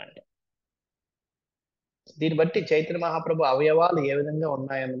మహాప్రభు ఉన్నాయంట. దీన్ని బట్టి చైతన్య మహాప్రభు అవయవాలు ఏ విధంగా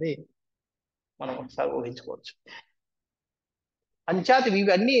ఉన్నాయన్నది మనం ఒకసారి ఊహించుకోవచ్చు. అంచేత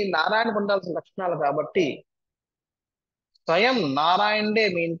ఇవన్నీ నారాయణ పొందాల్సిన లక్షణాలు కాబట్టి స్వయం నారాయణుడే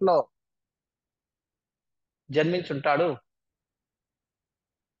మీ ఇంట్లో జన్మించుంటాడు.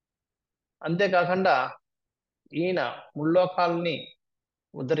 అంతేకాకుండా ఈయన ముల్లోకాలని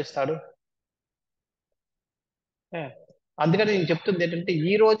ఉద్ధరిస్తాడు. ఏ, అందుకని నేను చెప్తుంది ఏంటంటే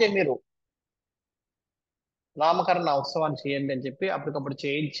ఈ రోజే మీరు నామకరణ ఉత్సవాన్ని చేయండి అని చెప్పి అప్పటికప్పుడు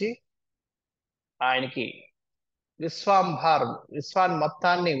చేయించి ఆయనకి విశ్వాంభార్ విశ్వాన్ని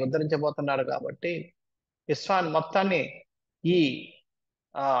మొత్తాన్ని ఉద్ధరించబోతున్నాడు కాబట్టి విశ్వాన్ని మొత్తాన్ని ఈ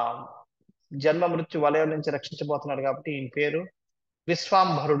ఆ జన్మ మృత్యు వలయం నుంచి రక్షించబోతున్నాడు కాబట్టి ఈయన పేరు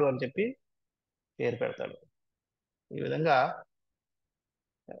విశ్వాంభరుడు అని చెప్పి పేరు పెడతాడు. ఈ విధంగా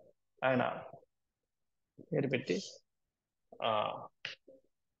ఆయన పేరు పెట్టి ఆ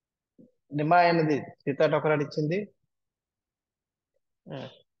నిమాయ్ అనేది సీతాటోకరాన్ని ఇచ్చింది. ఆ,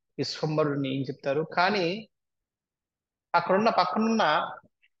 విశ్వంభరుడిని ఏం చెప్తారు. కానీ అక్కడున్న పక్కనున్న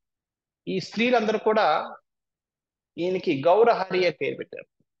ఈ స్త్రీలందరూ కూడా ఈయనకి గౌరహరి అని పేరు పెట్టారు.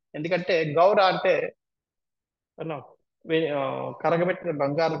 ఎందుకంటే గౌర అంటే అన్న, కరగబెట్టిన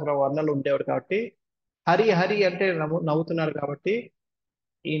బంగారు వర్ణలు ఉండేవాడు కాబట్టి హరి హరి అంటే నవ్వుతున్నారు కాబట్టి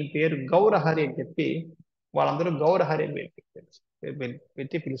ఈయన పేరు గౌరహరి అని చెప్పి వాళ్ళందరూ గౌరహరి అని పేరు పెట్టారు.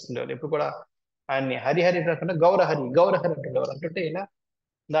 పెట్టి పిలుస్తుండేవారు. ఎప్పుడు కూడా ఆయన్ని హరిహరి కాకుండా గౌరహరి గౌరహరి అంటుండేవారు. అంటుంటే ఈయన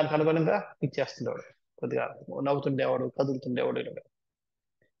దానికి అనుగుణంగా ఇచ్చేస్తుండేవాడు. కొద్దిగా నవ్వుతుండేవాడు, కదులుతుండేవాడు. ఇలాగ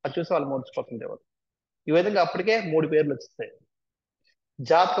అది చూసి వాళ్ళు ముడిచిపోతుండేవాడు. ఈ విధంగా అప్పటికే 3 పేర్లు వచ్చేస్తాయి.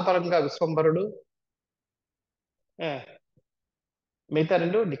 జాతక పరంగా విశ్వంభరుడు, ఆ, మిగతా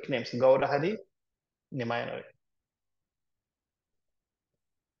 2 నిక్ నేమ్స్ గౌరహరి, నిమాయనవి.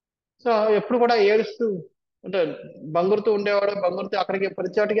 సో ఎప్పుడు కూడా ఏడుస్తూ అంటే బంగురుతూ ఉండేవాడు. బంగురుతూ అక్కడికి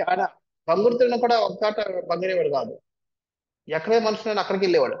ప్రతి చోటికి ఆయన బంగురుతున్న కూడా ఒక చోట బంగరేవాడు కాదు. ఎక్కడే మనుషులను అక్కడికి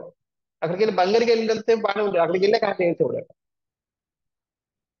వెళ్ళేవాడు. అక్కడికి వెళ్ళి బంగారికి వెళ్ళి వెళ్తే బాగానే ఉండేది. అక్కడికి వెళ్ళాక ఆయన ఏడ్చేవాడు.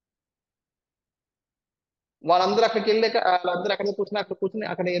 వాళ్ళందరూ అక్కడికి వెళ్ళాక వాళ్ళందరూ అక్కడ కూర్చుని అక్కడ కూర్చుని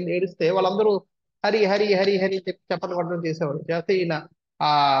అక్కడ ఏడిస్తే వాళ్ళందరూ హరి హరి హరి హరి చెప్పి చప్పట్లు కొట్టడం చేసేవాడు. చేస్తే ఈయన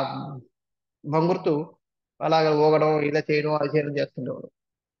ఆ బంగురుతూ అలాగ ఊగడం ఇలా చేయడం అది చేయడం చేస్తుండేవాడు.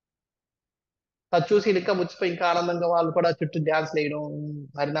 అది చూసి ఈయన ఇంకా ముచ్చిపోయి ఇంకా ఆనందంగా వాళ్ళు కూడా చుట్టూ డ్యాన్స్ వేయడం,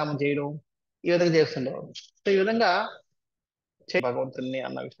 హరినామం చేయడం ఈ విధంగా చేస్తుండేవాడు. సో ఈ విధంగా భగవంతుని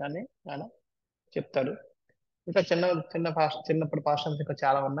అన్న విషయాన్ని ఆయన చెప్తాడు. ఇంకా చిన్నప్పుడు పాఠాలు ఇంకా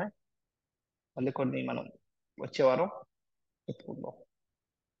చాలా ఉన్నాయి. మళ్ళీ కొన్ని మనం వచ్చే వారం చెప్పుకుందాం.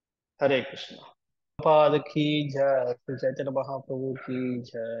 హరే కృష్ణ. पाद की जय, श्री चैतन्य महाप्रभु की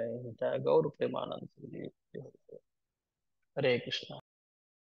जय, जय गौर प्रेमानंद जी। हरे कृष्णा।